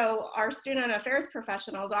 And so our student affairs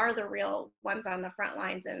professionals are the real ones on the front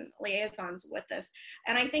lines and liaisons with this.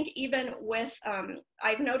 And I think even with,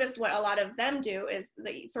 I've noticed what a lot of them do is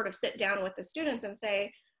they sort of sit down with the students and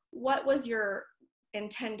say, what was your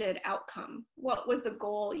intended outcome? What was the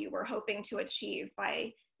goal you were hoping to achieve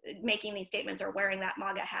by making these statements or wearing that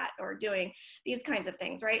MAGA hat or doing these kinds of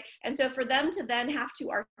things, right? And so for them to then have to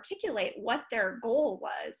articulate what their goal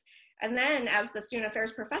was, and then as the student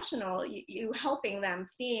affairs professional, you helping them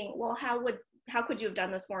seeing, well, how could you have done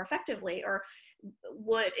this more effectively? Or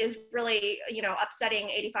what is really, upsetting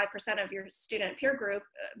 85% of your student peer group,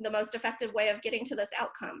 the most effective way of getting to this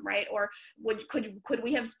outcome, right? Or could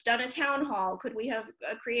we have done a town hall? Could we have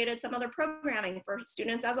created some other programming for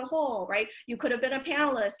students as a whole, right? You could have been a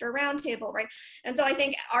panelist or roundtable, right? And so I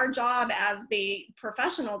think our job as the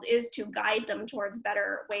professionals is to guide them towards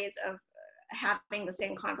better ways of having the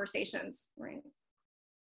same conversations, right?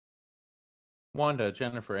 Wanda,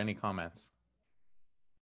 Jennifer, any comments?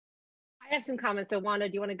 I have some comments. So Wanda,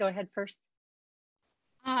 do you want to go ahead first?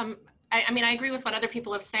 I agree with what other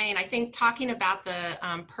people have saying. I think talking about the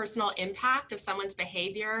personal impact of someone's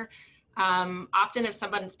behavior, often if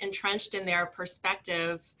someone's entrenched in their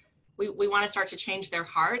perspective, we want to start to change their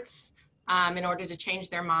hearts in order to change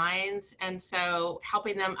their minds. And so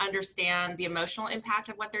helping them understand the emotional impact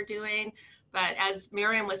of what they're doing. But as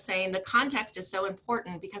Miriam was saying, the context is so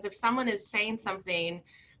important, because if someone is saying something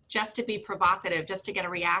just to be provocative, just to get a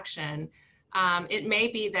reaction, it may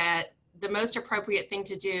be that the most appropriate thing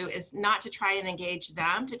to do is not to try and engage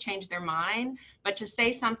them to change their mind, but to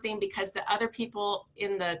say something because the other people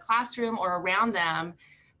in the classroom or around them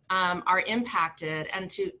are impacted.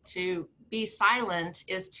 And to be silent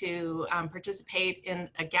is to participate in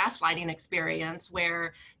a gaslighting experience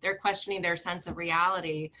where they're questioning their sense of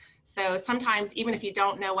reality. So sometimes, even if you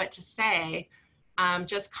don't know what to say,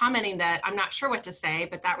 just commenting that I'm not sure what to say,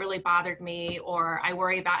 but that really bothered me, or I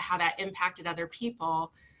worry about how that impacted other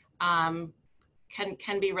people,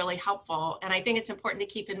 can be really helpful. And I think it's important to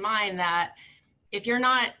keep in mind that if you're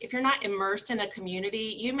not immersed in a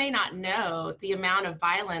community, you may not know the amount of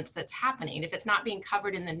violence that's happening. If it's not being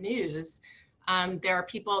covered in the news, There are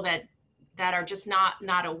people that are just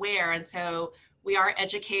not aware. And so we are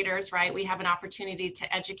educators, right? We have an opportunity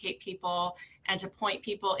to educate people and to point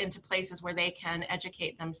people into places where they can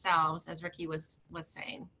educate themselves, as Rickey was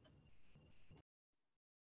saying.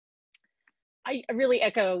 I really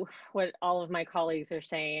echo what all of my colleagues are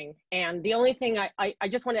saying. And the only thing I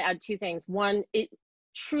just want to add two things. One, it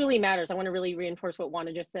truly matters. I want to really reinforce what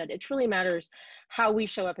Wanda just said. It truly matters how we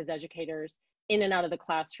show up as educators in and out of the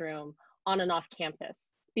classroom, on and off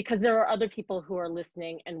campus, because there are other people who are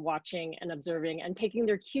listening and watching and observing and taking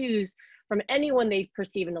their cues from anyone they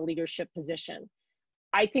perceive in a leadership position.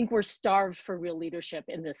 I think we're starved for real leadership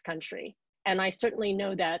in this country. And I certainly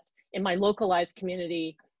know that in my localized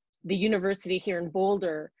community, the university here in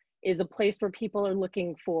Boulder is a place where people are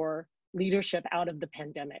looking for leadership out of the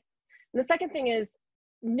pandemic. And the second thing is,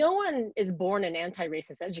 no one is born an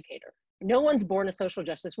anti-racist educator. No one's born a social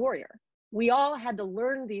justice warrior. We all had to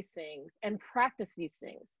learn these things and practice these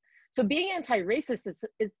things. So being anti-racist is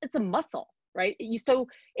it's a muscle, right? So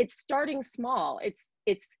it's starting small. It's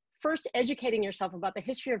first educating yourself about the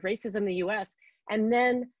history of racism in the US, and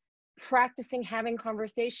then practicing having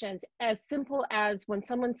conversations as simple as when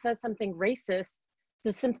someone says something racist,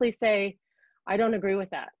 to simply say, I don't agree with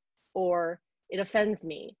that, or it offends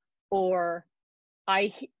me, or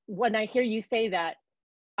when I hear you say that,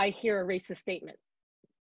 I hear a racist statement.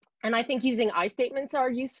 And I think using I statements are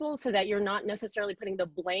useful so that you're not necessarily putting the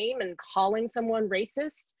blame and calling someone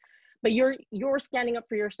racist, but you're standing up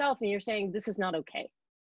for yourself and you're saying, this is not okay.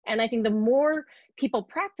 And I think the more people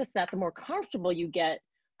practice that, the more comfortable you get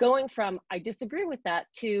going from, I disagree with that,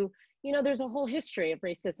 to, there's a whole history of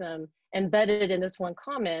racism embedded in this one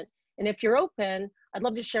comment. And if you're open, I'd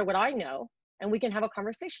love to share what I know, and we can have a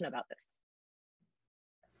conversation about this.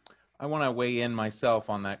 I want to weigh in myself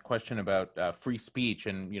on that question about free speech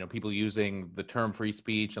and people using the term free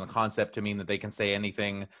speech and the concept to mean that they can say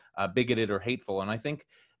anything bigoted or hateful. And I think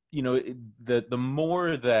the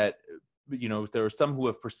more that there are some who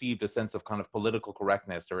have perceived a sense of kind of political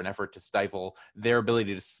correctness or an effort to stifle their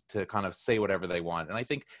ability to kind of say whatever they want. And I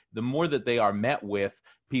think the more that they are met with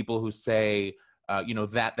people who say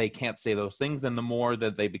that they can't say those things, then the more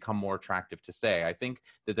that they become more attractive to say. I think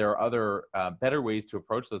that there are other better ways to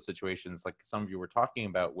approach those situations, like some of you were talking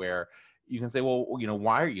about, where you can say, well,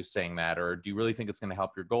 why are you saying that? Or do you really think it's going to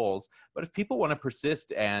help your goals? But if people want to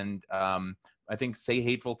persist and I think say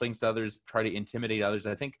hateful things to others, try to intimidate others,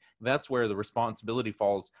 I think that's where the responsibility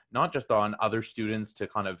falls, not just on other students to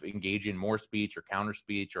kind of engage in more speech or counter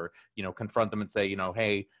speech or, confront them and say,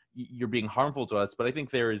 hey, you're being harmful to us. But I think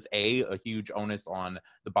there is a huge onus on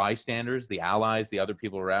the bystanders, the allies, the other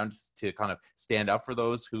people around to kind of stand up for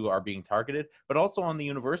those who are being targeted, but also on the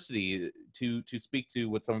university to speak to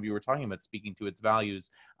what some of you were talking about, speaking to its values,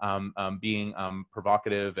 being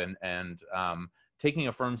provocative and taking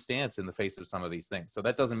a firm stance in the face of some of these things. So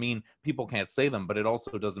that doesn't mean people can't say them, but it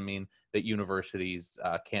also doesn't mean that universities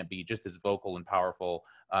can't be just as vocal and powerful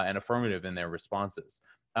and affirmative in their responses.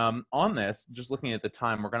 On this, just looking at the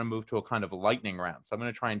time, we're going to move to a kind of a lightning round. So I'm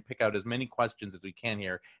going to try and pick out as many questions as we can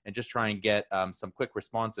here and just try and get some quick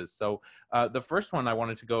responses. So the first one I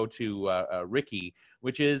wanted to go to Rickey,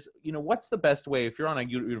 which is, what's the best way, if you're on a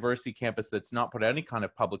university campus that's not put any kind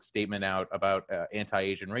of public statement out about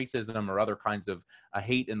anti-Asian racism or other kinds of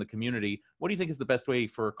hate in the community, what do you think is the best way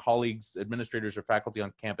for colleagues, administrators, or faculty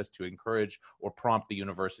on campus to encourage or prompt the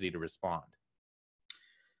university to respond?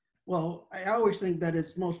 Well, I always think that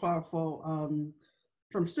it's most powerful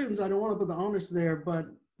from students. I don't want to put the onus there, but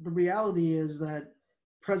the reality is that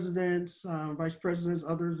presidents, vice presidents,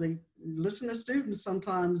 others, they listen to students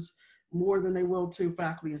sometimes more than they will to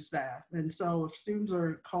faculty and staff. And so if students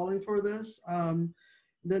are calling for this,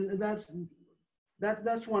 then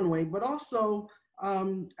that's one way. But also, I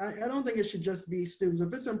don't think it should just be students.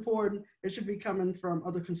 If it's important, it should be coming from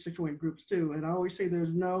other constituent groups too. And I always say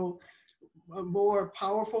there's no a more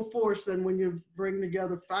powerful force than when you bring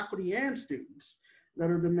together faculty and students that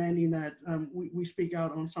are demanding that we speak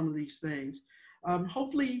out on some of these things.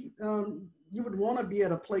 Hopefully, you would want to be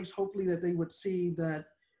at a place, hopefully, that they would see that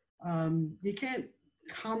you can't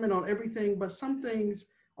comment on everything, but some things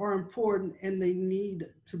are important and they need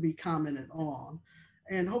to be commented on.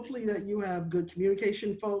 And hopefully that you have good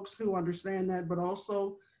communication folks who understand that, but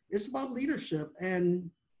also it's about leadership. And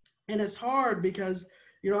it's hard because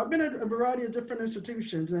I've been at a variety of different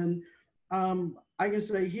institutions, and I can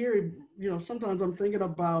say here, sometimes I'm thinking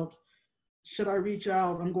about, should I reach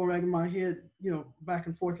out? I'm going back in my head, back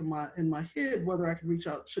and forth in my head, whether I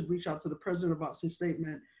should reach out to the president about some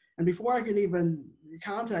statement. And before I can even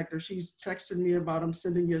contact her, she's texting me about, I'm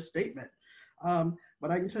sending you a statement.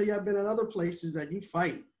 But I can tell you, I've been in other places that you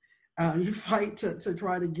fight. You fight to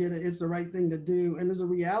try to get it. It's the right thing to do. And there's a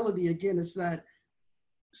reality, again, it's that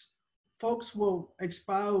folks will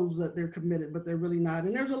espouse that they're committed, but they're really not.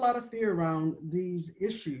 And there's a lot of fear around these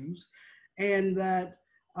issues. And that,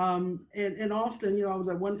 and often, you know, I was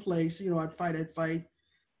at one place, you know, I'd fight.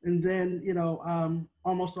 And then, you know,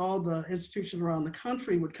 almost all the institutions around the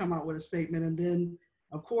country would come out with a statement. And then,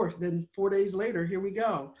 of course, then 4 days later, here we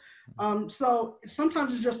go. So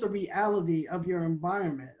sometimes it's just a reality of your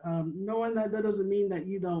environment. Knowing that doesn't mean that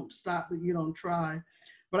you don't stop, that you don't try.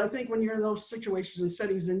 But I think when you're in those situations and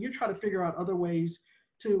settings, then you try to figure out other ways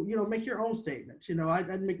to, you know, make your own statements. You know,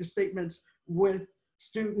 I'd make the statements with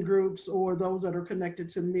student groups or those that are connected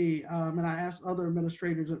to me. And I ask other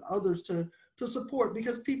administrators and others to support,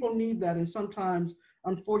 because people need that. And sometimes,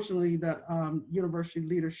 unfortunately, that university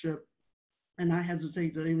leadership, and I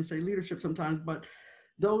hesitate to even say leadership sometimes, but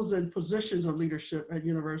those in positions of leadership at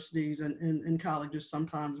universities and in colleges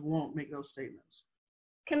sometimes won't make those statements.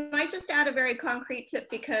 Can I just add a very concrete tip,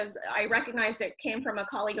 because I recognize it came from a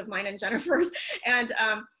colleague of mine and Jennifer's, and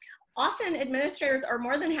often administrators are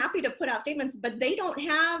more than happy to put out statements, but they don't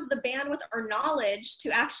have the bandwidth or knowledge to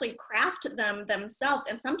actually craft them themselves.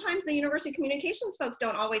 And sometimes the university communications folks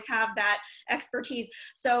don't always have that expertise.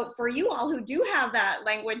 So for you all who do have that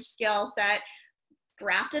language skill set,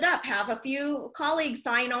 draft it up, have a few colleagues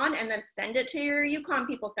sign on, and then send it to your UConn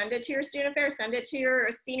people, send it to your student affairs, send it to your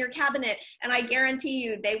senior cabinet, and I guarantee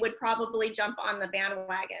you they would probably jump on the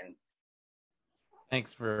bandwagon.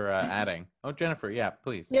 Thanks for adding. Oh, Jennifer, yeah,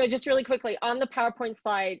 please. Yeah, just really quickly, on the PowerPoint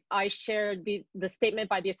slide, I shared the statement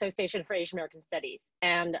by the Association for Asian American Studies.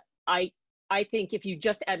 And I think if you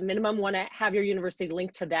just at minimum want to have your university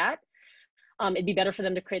linked to that, it'd be better for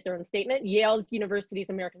them to create their own statement. Yale's University's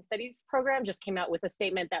American Studies program just came out with a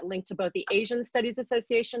statement that linked to both the Asian Studies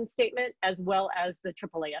Association statement as well as the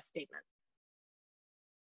AAAS statement.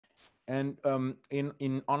 And on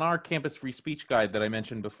our campus free speech guide that I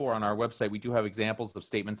mentioned before on our website, we do have examples of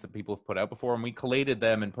statements that people have put out before, and we collated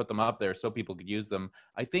them and put them up there so people could use them.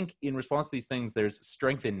 I think in response to these things, there's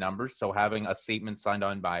strength in numbers. So having a statement signed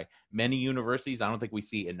on by many universities, I don't think we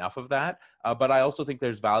see enough of that. But I also think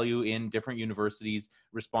there's value in different universities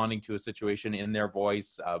responding to a situation in their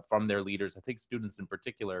voice from their leaders. I think students in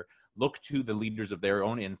particular look to the leaders of their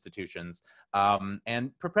own institutions.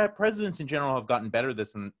 And presidents in general have gotten better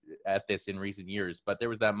at this in recent years, but there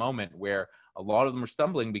was that moment where a lot of them were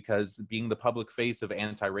stumbling because being the public face of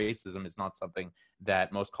anti-racism is not something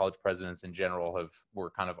that most college presidents in general were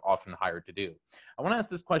kind of often hired to do. I want to ask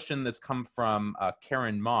this question that's come from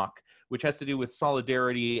Karen Mock, which has to do with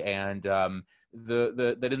solidarity and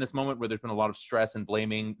that in this moment where there's been a lot of stress and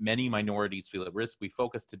blaming, many minorities feel at risk. We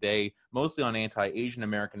focus today mostly on anti-Asian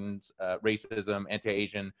Americans racism,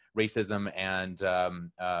 anti-Asian racism, and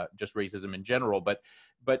just racism in general. But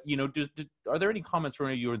you know, are there any comments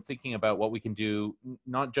from you in thinking about what we can do,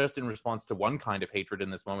 not just in response to one kind of hatred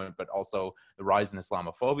in this moment, but also the rise in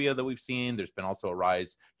Islamophobia that we've seen? There's been also a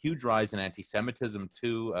huge rise in anti-Semitism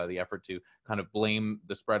too, the effort to kind of blame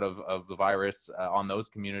the spread of the virus on those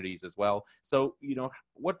communities as well. So, you know,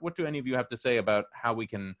 what do any of you have to say about how we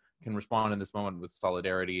can respond in this moment with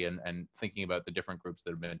solidarity and thinking about the different groups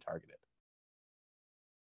that have been targeted?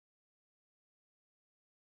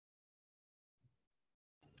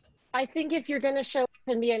 I think if you're going to show up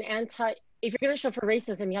and be if you're going to show up for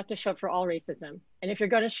racism, you have to show up for all racism. And if you're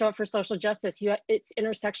going to show up for social justice, it's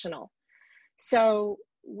intersectional. So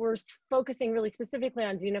we're focusing really specifically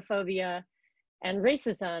on xenophobia and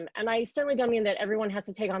racism. And I certainly don't mean that everyone has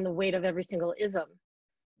to take on the weight of every single ism,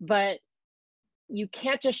 but you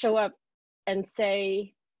can't just show up and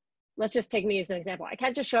say, let's just take me as an example. I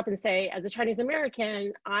can't just show up and say, as a Chinese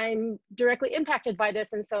American, I'm directly impacted by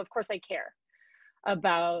this. And so of course I care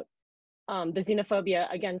about the xenophobia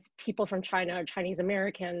against people from China or Chinese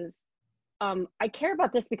Americans. I care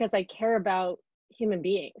about this because I care about human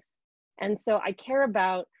beings. And so I care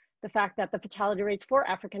about the fact that the fatality rates for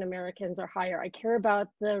African Americans are higher. I care about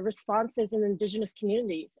the responses in indigenous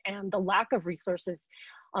communities and the lack of resources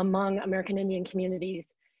among American Indian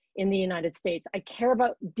communities in the United States. I care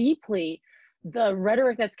about deeply the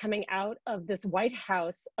rhetoric that's coming out of this White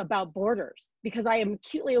House about borders, because I am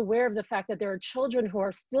acutely aware of the fact that there are children who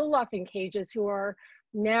are still locked in cages who are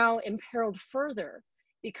now imperiled further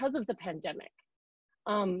because of the pandemic.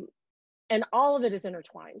 And all of it is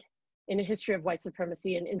intertwined in a history of white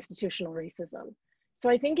supremacy and institutional racism.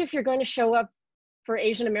 So I think if you're going to show up for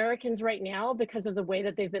Asian Americans right now because of the way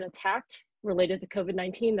that they've been attacked related to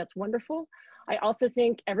COVID-19, that's wonderful. I also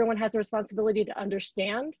think everyone has a responsibility to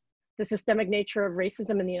understand the systemic nature of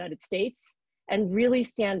racism in the United States and really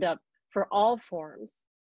stand up for all forms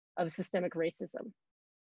of systemic racism.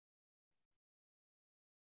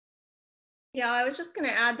 Yeah, I was just going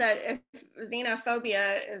to add that if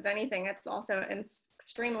xenophobia is anything, it's also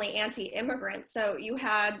extremely anti-immigrant. So you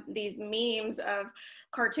had these memes of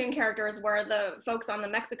cartoon characters where the folks on the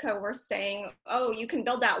Mexico were saying, oh, you can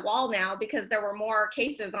build that wall now because there were more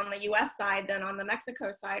cases on the US side than on the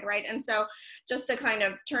Mexico side, right? And so just to kind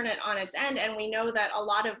of turn it on its end, and we know that a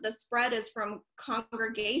lot of the spread is from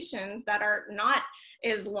congregations that are not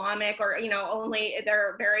Islamic, or, you know, only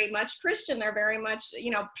they're very much Christian, they're very much, you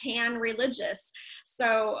know, pan-religious.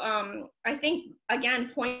 So I think, again,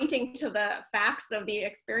 pointing to the facts of the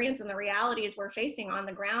experience and the realities we're facing on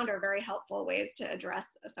the ground are very helpful ways to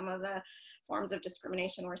address some of the forms of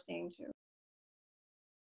discrimination we're seeing too.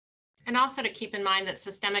 And also to keep in mind that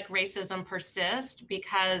systemic racism persists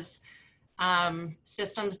because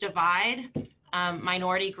systems divide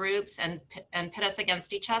minority groups and pit us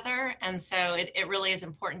against each other. And so it really is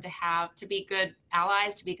important to be good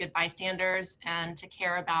allies, to be good bystanders, and to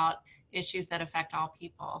care about issues that affect all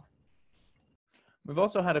people. We've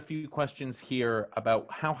also had a few questions here about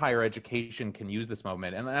how higher education can use this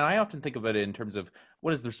moment. And I often think of it in terms of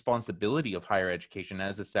what is the responsibility of higher education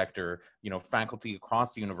as a sector, you know, faculty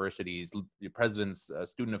across the universities, presidents,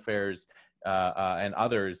 student affairs, and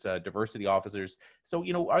others, diversity officers. So,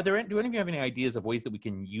 you know, do any of you have any ideas of ways that we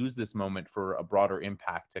can use this moment for a broader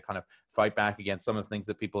impact to kind of fight back against some of the things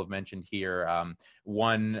that people have mentioned here?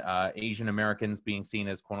 One, Asian Americans being seen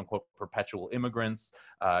as quote unquote perpetual immigrants,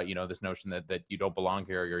 you know, this notion that you don't belong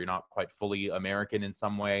here, you're not quite fully American in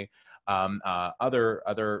some way. Other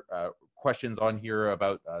questions on here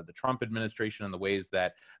about the Trump administration and the ways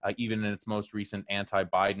that even in its most recent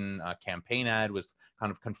anti-Biden campaign ad was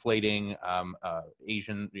kind of conflating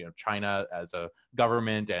Asian, you know, China as a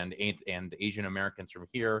government and Asian Americans from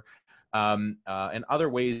here, and other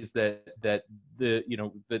ways that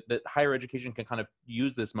higher education can kind of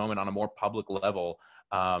use this moment on a more public level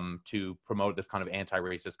to promote this kind of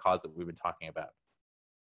anti-racist cause that we've been talking about.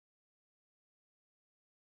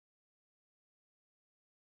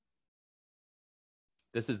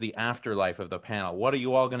 This is the afterlife of the panel. What are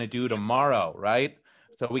you all going to do tomorrow, right?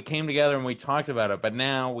 So we came together and we talked about it, but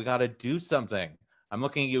now we got to do something. I'm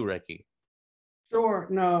looking at you, Rickey. Sure.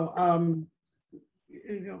 No.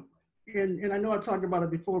 You know, and I know I talked about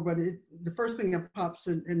it before, but the first thing that pops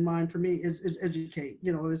in mind for me is educate.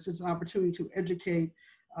 You know, it's an opportunity to educate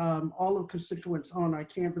all of constituents on our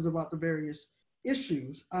campus about the various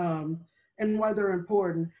issues and why they're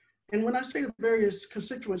important. And when I say the various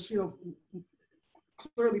constituents, you know,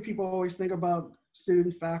 clearly people always think about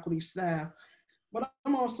students, faculty, staff, but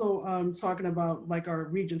I'm also talking about like our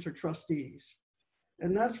regents or trustees.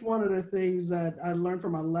 And that's one of the things that I learned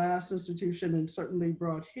from my last institution and certainly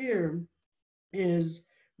brought here is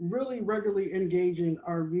really regularly engaging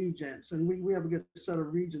our regents. And we have a good set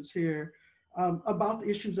of regents here about the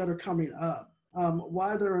issues that are coming up,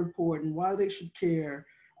 why they're important, why they should care.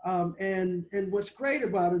 And what's great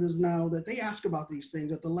about it is now that they ask about these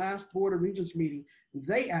things. At the last Board of Regents meeting,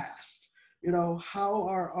 they asked, you know, how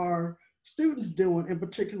are our students doing, and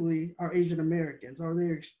particularly our Asian Americans? Are they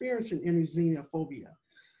experiencing any xenophobia?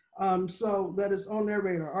 So that is on their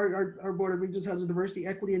radar. Our Board of Regents has a diversity,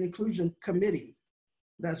 equity, and inclusion committee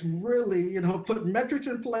that's really, you know, putting metrics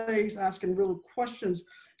in place, asking real questions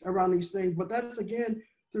around these things. But that's, again,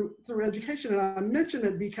 through education. And I mention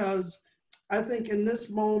it because I think in this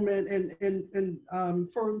moment, and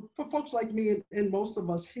for folks like me and most of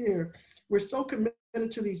us here, we're so committed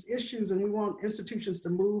to these issues and we want institutions to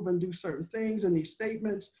move and do certain things in these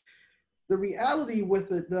statements. The reality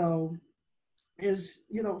with it, though, is,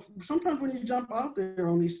 you know, sometimes when you jump out there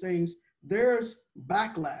on these things, there's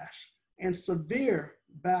backlash and severe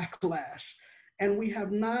backlash. And we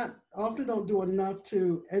have not, often don't do enough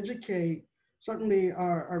to educate, certainly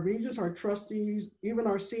our regents, our trustees, even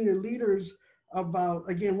our senior leaders about,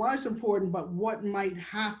 again, why it's important, but what might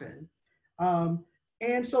happen.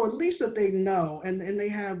 And so at least that they know and they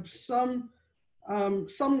have some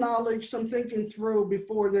knowledge, some thinking through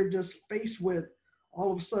before they're just faced with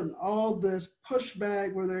all of a sudden all this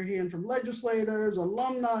pushback where they're hearing from legislators,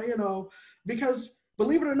 alumni, you know, because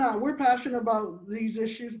believe it or not, we're passionate about these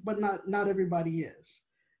issues, but not everybody is.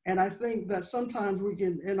 And I think that sometimes we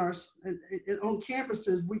can, on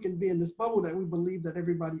campuses, we can be in this bubble that we believe that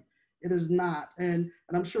everybody, it is not. And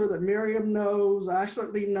I'm sure that Miriam knows, I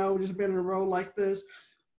certainly know, just being in a role like this,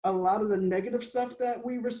 a lot of the negative stuff that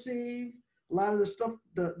we receive, a lot of the stuff,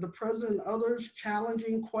 the president and others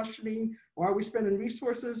challenging, questioning, why are we spending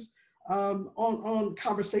resources on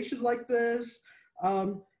conversations like this?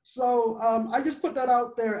 So I just put that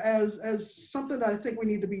out there as something that I think we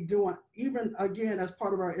need to be doing, even again, as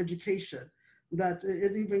part of our education, that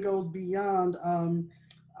it even goes beyond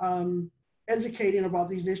educating about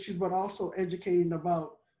these issues, but also educating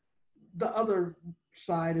about the other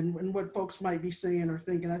side and what folks might be saying or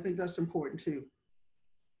thinking. I think that's important too.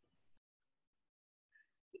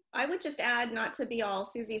 I would just add, not to be all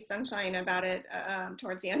Susie Sunshine about it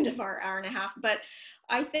towards the end of our hour and a half, but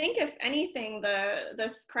I think if anything,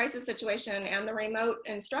 this crisis situation and the remote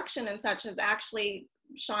instruction and such has actually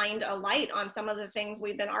shined a light on some of the things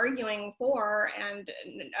we've been arguing for and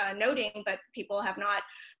noting, but people have not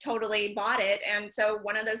totally bought it. And so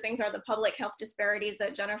one of those things are the public health disparities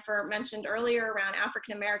that Jennifer mentioned earlier around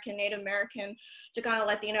African American, Native American, Chicano,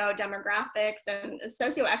 Latino demographics and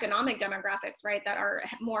socioeconomic demographics, right, that are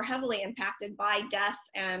more heavily impacted by death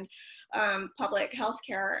and public health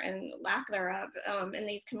care and lack thereof in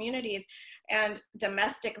these communities. And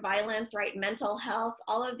domestic violence, right, mental health,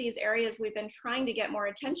 all of these areas we've been trying to get more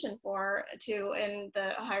attention in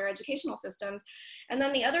the higher educational systems. And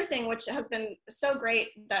then the other thing, which has been so great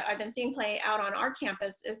that I've been seeing play out on our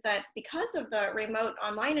campus, is that because of the remote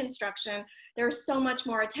online instruction, there's so much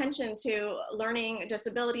more attention to learning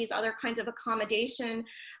disabilities, other kinds of accommodation,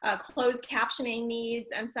 closed captioning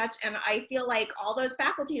needs and such. And I feel like all those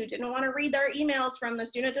faculty who didn't want to read their emails from the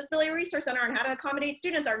Student Disability Resource Center on how to accommodate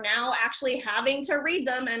students are now actually having to read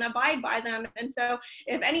them and abide by them. And so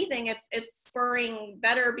if anything, it's spurring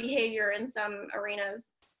better behavior in some arenas.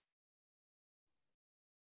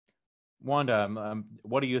 Wanda,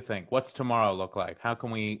 what do you think? What's tomorrow look like? How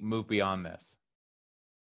can we move beyond this?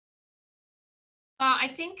 I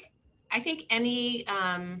think any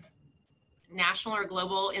national or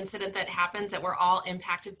global incident that happens that we're all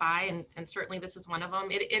impacted by, and certainly this is one of them,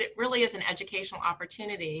 it really is an educational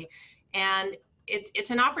opportunity. And it's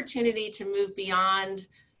an opportunity to move beyond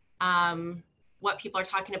what people are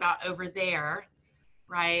talking about over there,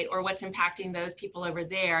 right? Or what's impacting those people over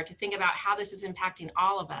there, to think about how this is impacting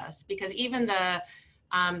all of us. Because even the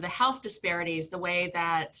health disparities, the way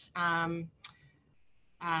that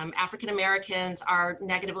African Americans are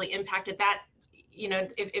negatively impacted, that, you know,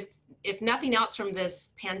 if nothing else from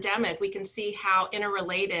this pandemic, we can see how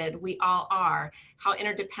interrelated we all are, how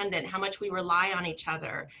interdependent, how much we rely on each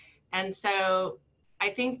other. And so I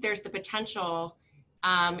think there's the potential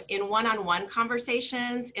in one-on-one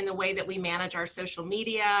conversations, in the way that we manage our social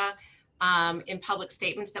media, in public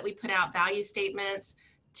statements that we put out, value statements,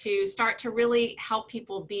 to start to really help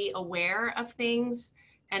people be aware of things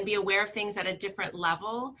and be aware of things at a different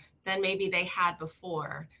level than maybe they had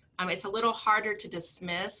before. It's a little harder to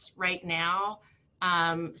dismiss right now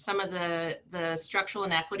some of the structural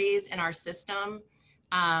inequities in our system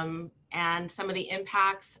and some of the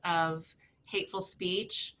impacts of hateful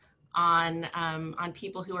speech on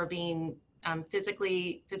people who are being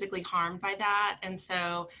physically harmed by that. And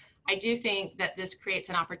so I do think that this creates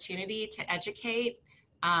an opportunity to educate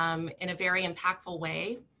in a very impactful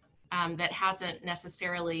way that hasn't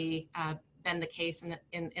necessarily been the case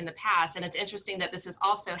in the past. And it's interesting that this is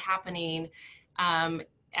also happening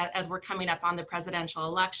as we're coming up on the presidential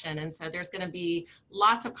election. And so there's going to be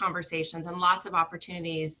lots of conversations and lots of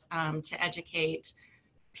opportunities to educate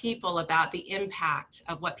people about the impact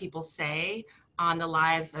of what people say on the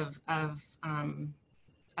lives of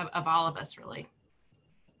all of us, really.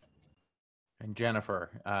 And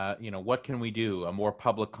Jennifer, you know, what can we do? A more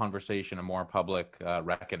public conversation, a more public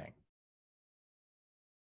reckoning.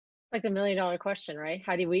 It's like the $1 million question, right?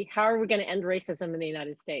 How are we going to end racism in the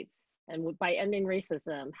United States? And by ending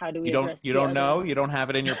racism, how do we address you don't know? You don't have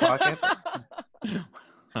it in your pocket?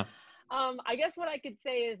 I guess what I could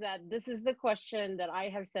say is that this is the question that I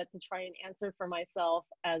have set to try and answer for myself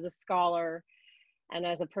as a scholar and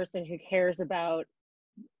as a person who cares about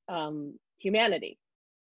humanity.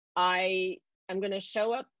 I am going to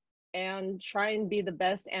show up and try and be the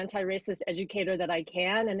best anti-racist educator that I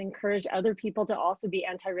can, and encourage other people to also be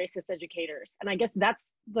anti-racist educators. And I guess that's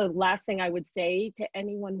the last thing I would say to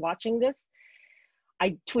anyone watching this.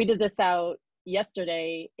 I tweeted this out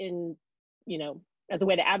yesterday in, you know, as a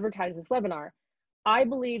way to advertise this webinar. I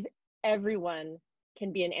believe everyone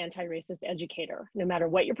can be an anti-racist educator, no matter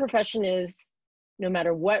what your profession is, no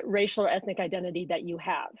matter what racial or ethnic identity that you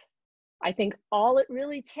have. I think all it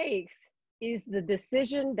really takes is the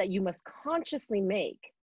decision that you must consciously make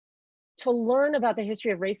to learn about the history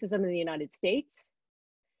of racism in the United States,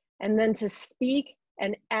 and then to speak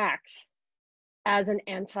and act as an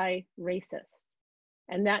anti-racist.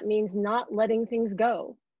 And that means not letting things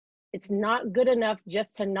go. It's not good enough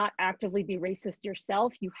just to not actively be racist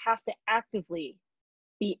yourself. You have to actively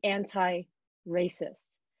be anti-racist.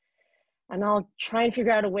 And I'll try and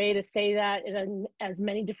figure out a way to say that in as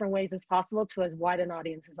many different ways as possible to as wide an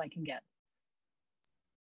audience as I can get.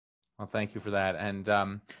 Well, thank you for that.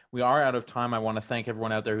 And we are out of time. I want to thank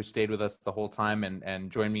everyone out there who stayed with us the whole time and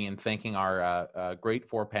join me in thanking our great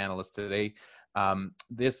 4 panelists today.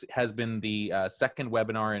 This has been the second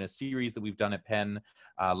webinar in a series that we've done at Penn.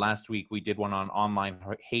 Last week, we did one on online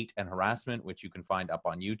hate and harassment, which you can find up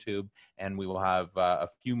on YouTube. And we will have a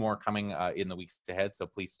few more coming in the weeks ahead, so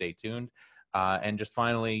please stay tuned. And just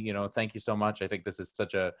finally, you know, thank you so much. I think this is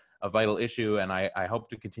such a vital issue, and I hope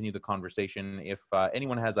to continue the conversation. If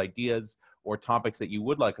anyone has ideas or topics that you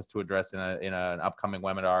would like us to address in an upcoming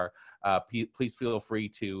webinar, please feel free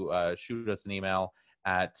to shoot us an email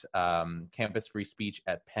at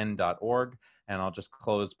campusfreespeech@penn.org. And I'll just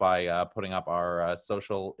close by putting up our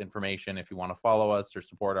social information if you want to follow us or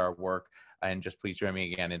support our work. And just please join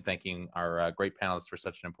me again in thanking our great panelists for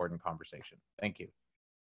such an important conversation. Thank you.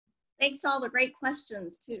 Thanks to all the great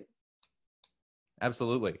questions too.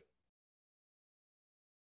 Absolutely.